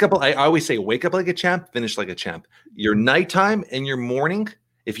 Yes. Wake up. I always say, wake up like a champ, finish like a champ. Your nighttime and your morning,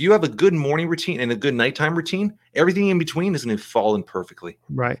 if you have a good morning routine and a good nighttime routine, everything in between is going to fall in perfectly.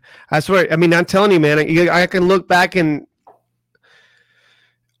 Right. That's right. I mean, I'm telling you, man, I can look back and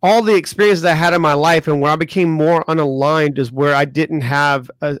all the experiences I had in my life, and where I became more unaligned is where I didn't have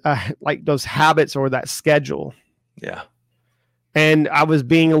like those habits or that schedule. Yeah. And I was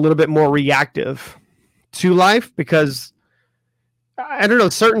being a little bit more reactive to life because I don't know,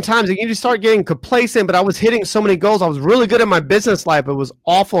 certain times you just start getting complacent, but I was hitting so many goals. I was really good in my business life. It was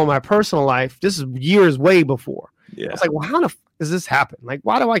awful in my personal life. This is years way before. Yeah. I was like, well, how the f does this happen? Like,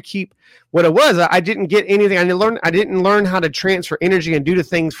 why do I keep what it was? I didn't get anything. I didn't learn how to transfer energy and do the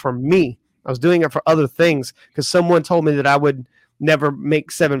things for me. I was doing it for other things because someone told me that I would never make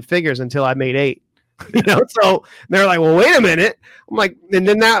 7 figures until I made 8. You know, so they're like, well, wait a minute. I'm like, and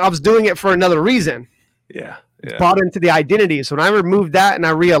then now I was doing it for another reason. Yeah. Yeah. Bought into the identity. So when I removed that and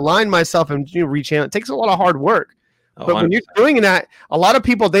I realigned myself and rechannel, it takes a lot of hard work. Oh, but when you're doing that, a lot of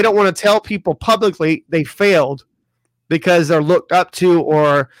people, they don't want to tell people publicly they failed because they're looked up to,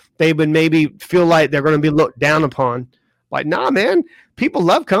 or they would maybe feel like they're going to be looked down upon. Like, nah, man, people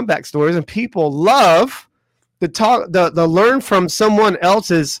love comeback stories, and people love to talk, the learn from someone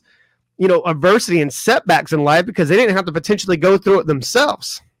else's, you know, adversity and setbacks in life because they didn't have to potentially go through it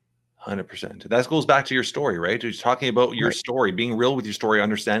themselves. 100%. That goes back to your story, right? You're talking about your story, being real with your story,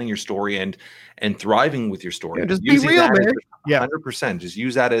 understanding your story, and thriving with your story. Yeah, just be real, man. Yeah, 100%. Just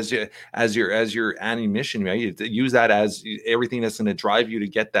use that as your ammunition, right? Use that as everything that's going to drive you to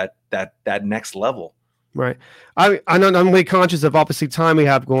get that next level. Right. I know I'm really conscious of obviously time we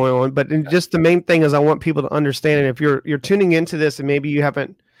have going on, but just the main thing is I want people to understand. And if you're tuning into this and maybe you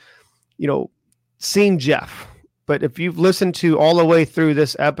haven't, you know, seen Jeff. But if you've listened to all the way through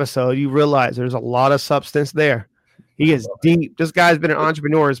this episode, you realize there's a lot of substance there. He is deep. This guy's been an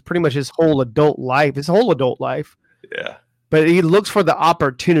entrepreneur pretty much his whole adult life. Yeah. But he looks for the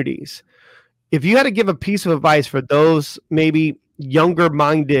opportunities. If you had to give a piece of advice for those maybe younger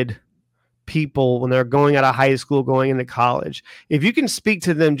minded people when they're going out of high school, going into college, if you can speak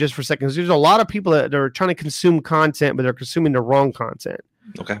to them just for a second, because there's a lot of people that are trying to consume content, but they're consuming the wrong content.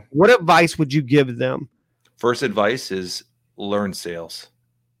 Okay. What advice would you give them? First advice is learn sales.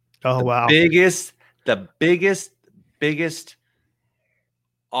 Oh, wow. The biggest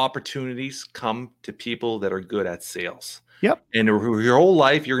opportunities come to people that are good at sales. Yep. And your whole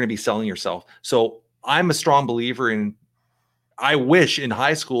life, you're going to be selling yourself. So I'm a strong believer in, I wish in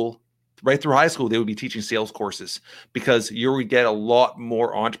high school, right through high school, they would be teaching sales courses, because you would get a lot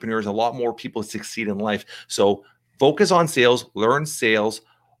more entrepreneurs, a lot more people succeed in life. So focus on sales,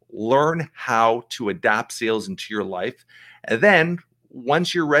 learn how to adapt sales into your life. And then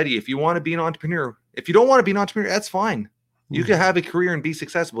once you're ready, if you want to be an entrepreneur, if you don't want to be an entrepreneur, that's fine. You can have a career and be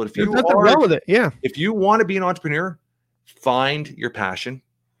successful. But if you if you want to be an entrepreneur, find your passion,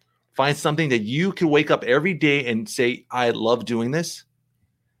 find something that you can wake up every day and say, I love doing this.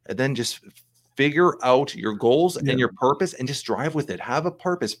 And then just figure out your goals and your purpose and just drive with it. Have a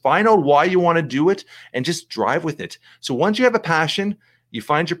purpose, find out why you want to do it and just drive with it. So once you have a passion, you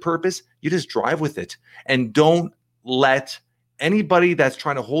find your purpose, you just drive with it, and don't let anybody that's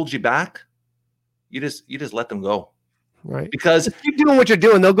trying to hold you back, you just let them go. Right. Because just keep doing what you're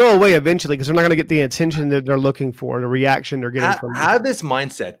doing. They'll go away eventually because they're not going to get the attention that they're looking for, the reaction they're getting from you. Have this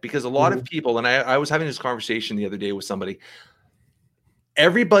mindset, because a lot of people, and I was having this conversation the other day with somebody,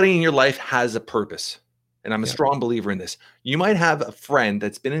 everybody in your life has a purpose. And I'm a strong believer in this. You might have a friend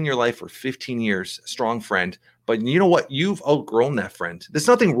that's been in your life for 15 years, a strong friend, but you know what? You've outgrown that friend. There's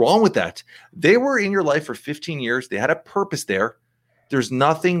nothing wrong with that. They were in your life for 15 years. They had a purpose there. There's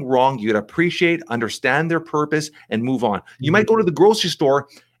nothing wrong. You got to appreciate, understand their purpose, and move on. You might go to the grocery store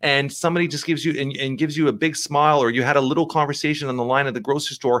and somebody just gives you and gives you a big smile, or you had a little conversation on the line at the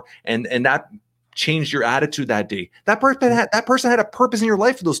grocery store, and that changed your attitude that day. That person had a purpose in your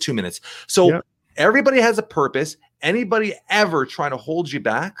life for those 2 minutes. So everybody has a purpose. Anybody ever trying to hold you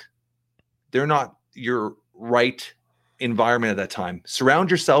back, they're not your right environment at that time. Surround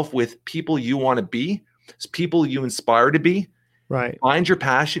yourself with people you want to be, people you inspire to be. Right. Find your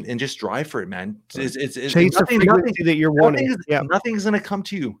passion and just drive for it, man. It's chase the frequency that you're wanting. Nothing's going to come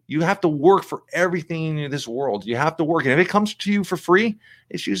to you. You have to work for everything in this world. You have to work. And if it comes to you for free,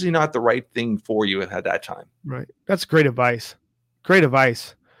 it's usually not the right thing for you at that time. Right. That's great advice. Great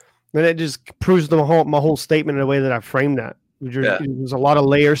advice. And it just proves my whole statement in the way that I framed that. There's a lot of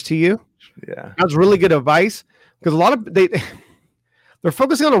layers to you. Yeah. That's really good advice, because a lot of they're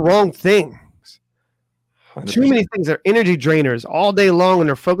focusing on the wrong thing. 100%. Too many things are energy drainers all day long, and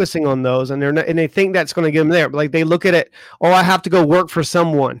they're focusing on those, and they think that's going to get them there. But like they look at it, oh, I have to go work for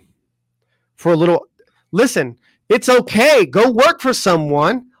someone for a little. Listen, it's okay. Go work for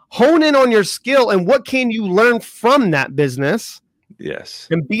someone. Hone in on your skill and what can you learn from that business. Yes.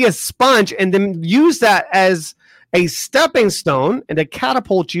 And be a sponge, and then use that as a stepping stone and to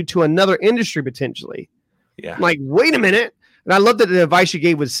catapult you to another industry potentially. Yeah. I'm like, wait a minute. And I love that the advice you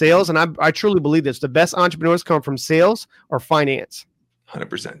gave with sales. And I truly believe this. The best entrepreneurs come from sales or finance.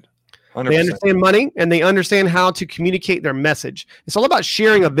 100%. They understand money and they understand how to communicate their message. It's all about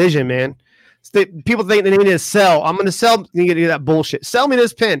sharing a vision, man. People think they need to sell. I'm going to sell. You get that bullshit. Sell me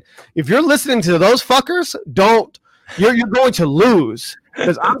this pen. If you're listening to those fuckers, don't. You're going to lose.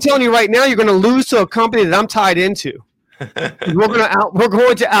 Because I'm telling you right now, you're going to lose to a company that I'm tied into. We're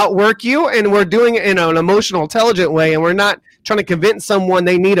going to outwork you, and we're doing it in an emotional, intelligent way, and we're not trying to convince someone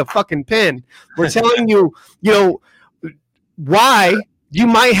they need a fucking pen. We're telling you, why you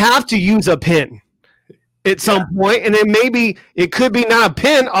might have to use a pen at some point, and then maybe it could be not a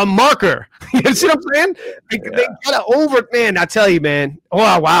pen, a marker. You see what I'm saying? They gotta man. I tell you, man.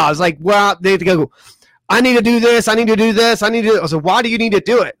 Oh wow! I was like, well, they have to go. I need to do this. I need to do this. I need to. I was like, why do you need to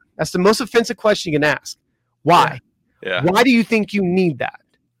do it? That's the most offensive question you can ask. Why? Yeah. Why do you think you need that?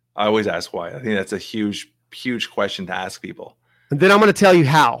 I always ask why. I think that's a huge, huge question to ask people. And then I'm going to tell you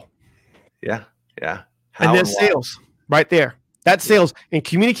how. Yeah. Yeah. How and then sales right there. That's sales. And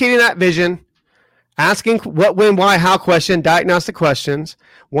communicating that vision, asking what, when, why, how question, diagnostic questions.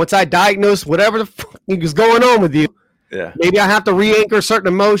 Once I diagnose whatever the fuck is going on with you, maybe I have to re-anchor certain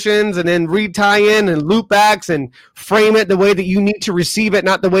emotions and then re-tie in and loop backs and frame it the way that you need to receive it,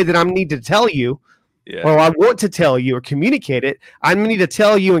 not the way that I need to tell you. Yeah. Or I want to tell you or communicate it. I need to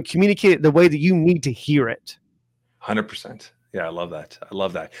tell you and communicate it the way that you need to hear it. 100%. Yeah, I love that. I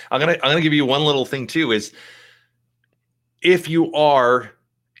love that. I'm gonna give you one little thing too. Is if you are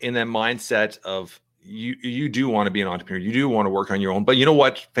in that mindset of you do want to be an entrepreneur, you do want to work on your own, but you know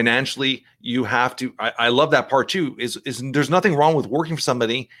what? Financially, you have to. I love that part too. Is there's nothing wrong with working for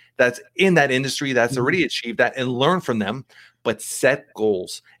somebody that's in that industry that's already achieved that and learn from them. But set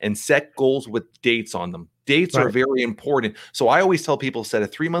goals and set goals with dates on them. Dates are very important. So I always tell people set a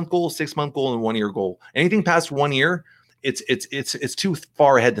 3-month goal, 6-month goal, and 1-year goal. Anything past 1 year, it's too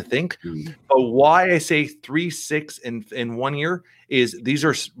far ahead to think. But why I say 3, 6, and 1 year is these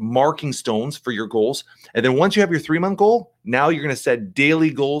are marking stones for your goals. And then once you have your 3-month goal, now you're going to set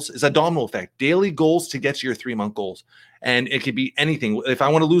daily goals. It's a domino effect. Daily goals to get to your 3-month goals. And it could be anything. If I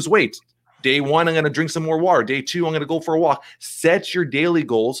want to lose weight, Day 1, I'm going to drink some more water. Day 2, I'm going to go for a walk. Set your daily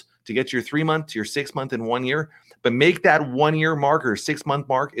goals to get to your 3-month, to your 6-month, and 1 year. But make that 1 year marker, 6-month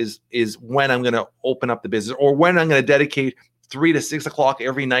mark is when I'm going to open up the business, or when I'm going to dedicate 3 to 6 o'clock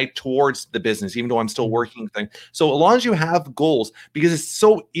every night towards the business, even though I'm still working thing. So as long as you have goals, because it's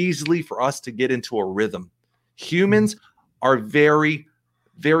so easily for us to get into a rhythm. Humans are very,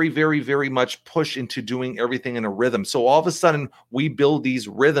 very, very, very much pushed into doing everything in a rhythm. So all of a sudden we build these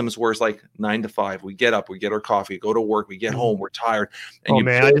rhythms where it's like 9 to 5, we get up, we get our coffee, go to work, we get home, we're tired. And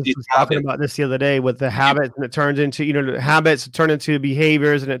I just was talking about this the other day with the habits, and it turns into, the habits turn into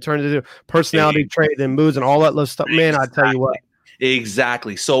behaviors, and it turns into personality traits and moods and all that little stuff. Man, I tell you what.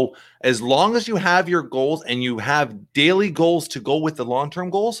 Exactly. So as long as you have your goals and you have daily goals to go with the long-term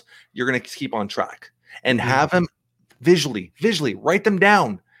goals, you're going to keep on track and have them visually, write them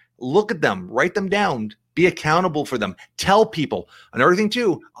down, look at them, write them down, be accountable for them, tell people. Another thing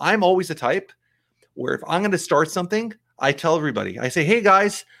too, I'm always the type where if I'm going to start something, I tell everybody, I say, hey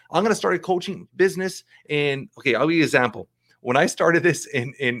guys, I'm going to start a coaching business. And okay, I'll give you an example. When I started this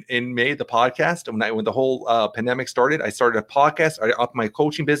in May, the podcast, when the whole pandemic started, I started a podcast, I upped my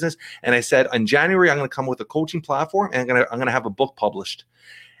coaching business. And I said, in January, I'm going to come with a coaching platform and I'm going to have a book published.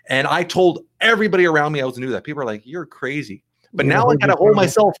 And I told everybody around me I was going to do that. People are like, you're crazy. But now I got to hold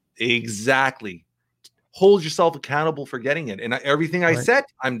myself. Exactly. Hold yourself accountable for getting it. And everything I said,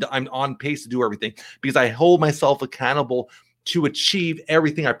 I'm on pace to do everything because I hold myself accountable to achieve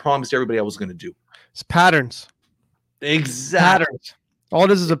everything I promised everybody I was going to do. It's patterns. Exactly. Patterns. All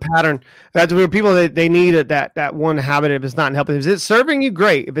this is a pattern. That's where people they need that one habit. If it's not helping, if it's serving you,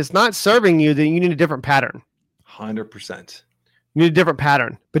 great. If it's not serving you, then you need a different pattern. 100%. You need a different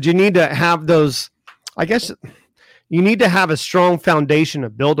pattern, but you need to have those. I guess you need to have a strong foundation to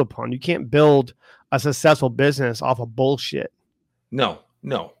build upon. You can't build a successful business off of bullshit. No,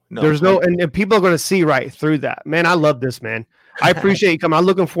 No. There's no, and people are going to see right through that. Man, I love this, man. I appreciate you coming. I'm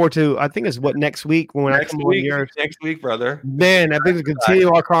looking forward to, I think it's next week when I come on here. Next week, brother. Man, I think to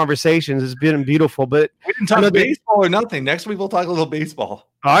continue our conversations. It's been beautiful, but we didn't talk baseball or nothing. Next week, we'll talk a little baseball.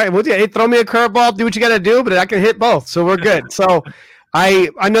 All right. Well, yeah, throw me a curveball, do what you got to do, but I can hit both. So we're good. So I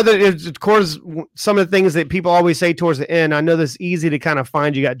know that it's, of course, some of the things that people always say towards the end. I know that's easy to kind of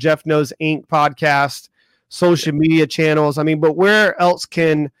find. You got Jeff Knows Inc. podcast, social media channels. I mean, but where else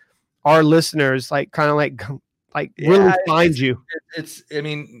can our listeners really find you?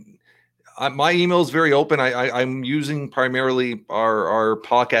 My email is very open. I'm using primarily our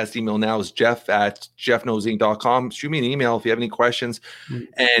podcast email now is jeff@jeffknowsinc.com. Shoot me an email if you have any questions.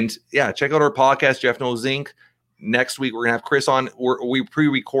 And yeah, check out our podcast, Jeff Knows Inc. Next week we're gonna have Chris on. We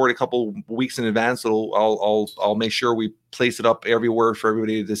pre-record a couple weeks in advance, so I'll make sure we place it up everywhere for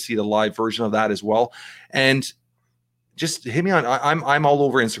everybody to see the live version of that as well. And just hit me on. I'm all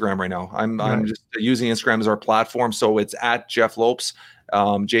over Instagram right now. I'm just using Instagram as our platform. So it's at Jeff Lopes,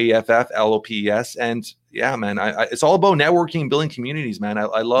 JEFFLOPES. And yeah, man, it's all about networking, building communities, man.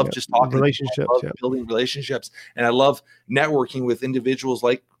 I love just talking relationships, building relationships, and I love networking with individuals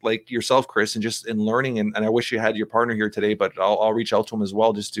like yourself, Chris, and just in learning. And I wish you had your partner here today, but I'll reach out to him as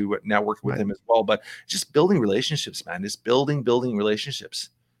well, just to network with him as well. But just building relationships, man. Just building relationships.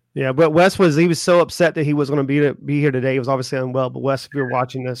 Yeah, but Wes he was so upset that he was going to be here today. He was obviously unwell. But Wes, if you're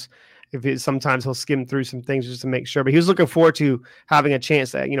watching this, sometimes he'll skim through some things just to make sure. But he was looking forward to having a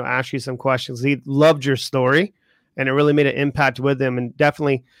chance to ask you some questions. He loved your story, and it really made an impact with him. And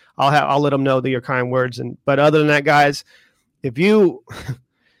definitely, I'll let him know that your kind words. But other than that, guys, if you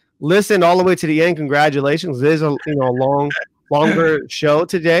listened all the way to the end, congratulations. It is a longer show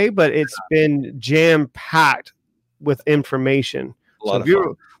today, but it's been jam packed with information. So if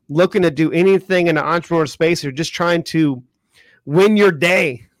you're looking to do anything in the entrepreneur space or just trying to win your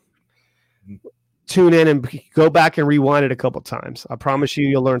day, tune in and go back and rewind it a couple times. I promise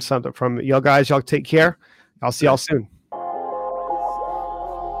you'll learn something from it. Y'all guys, y'all take care. I'll see y'all soon.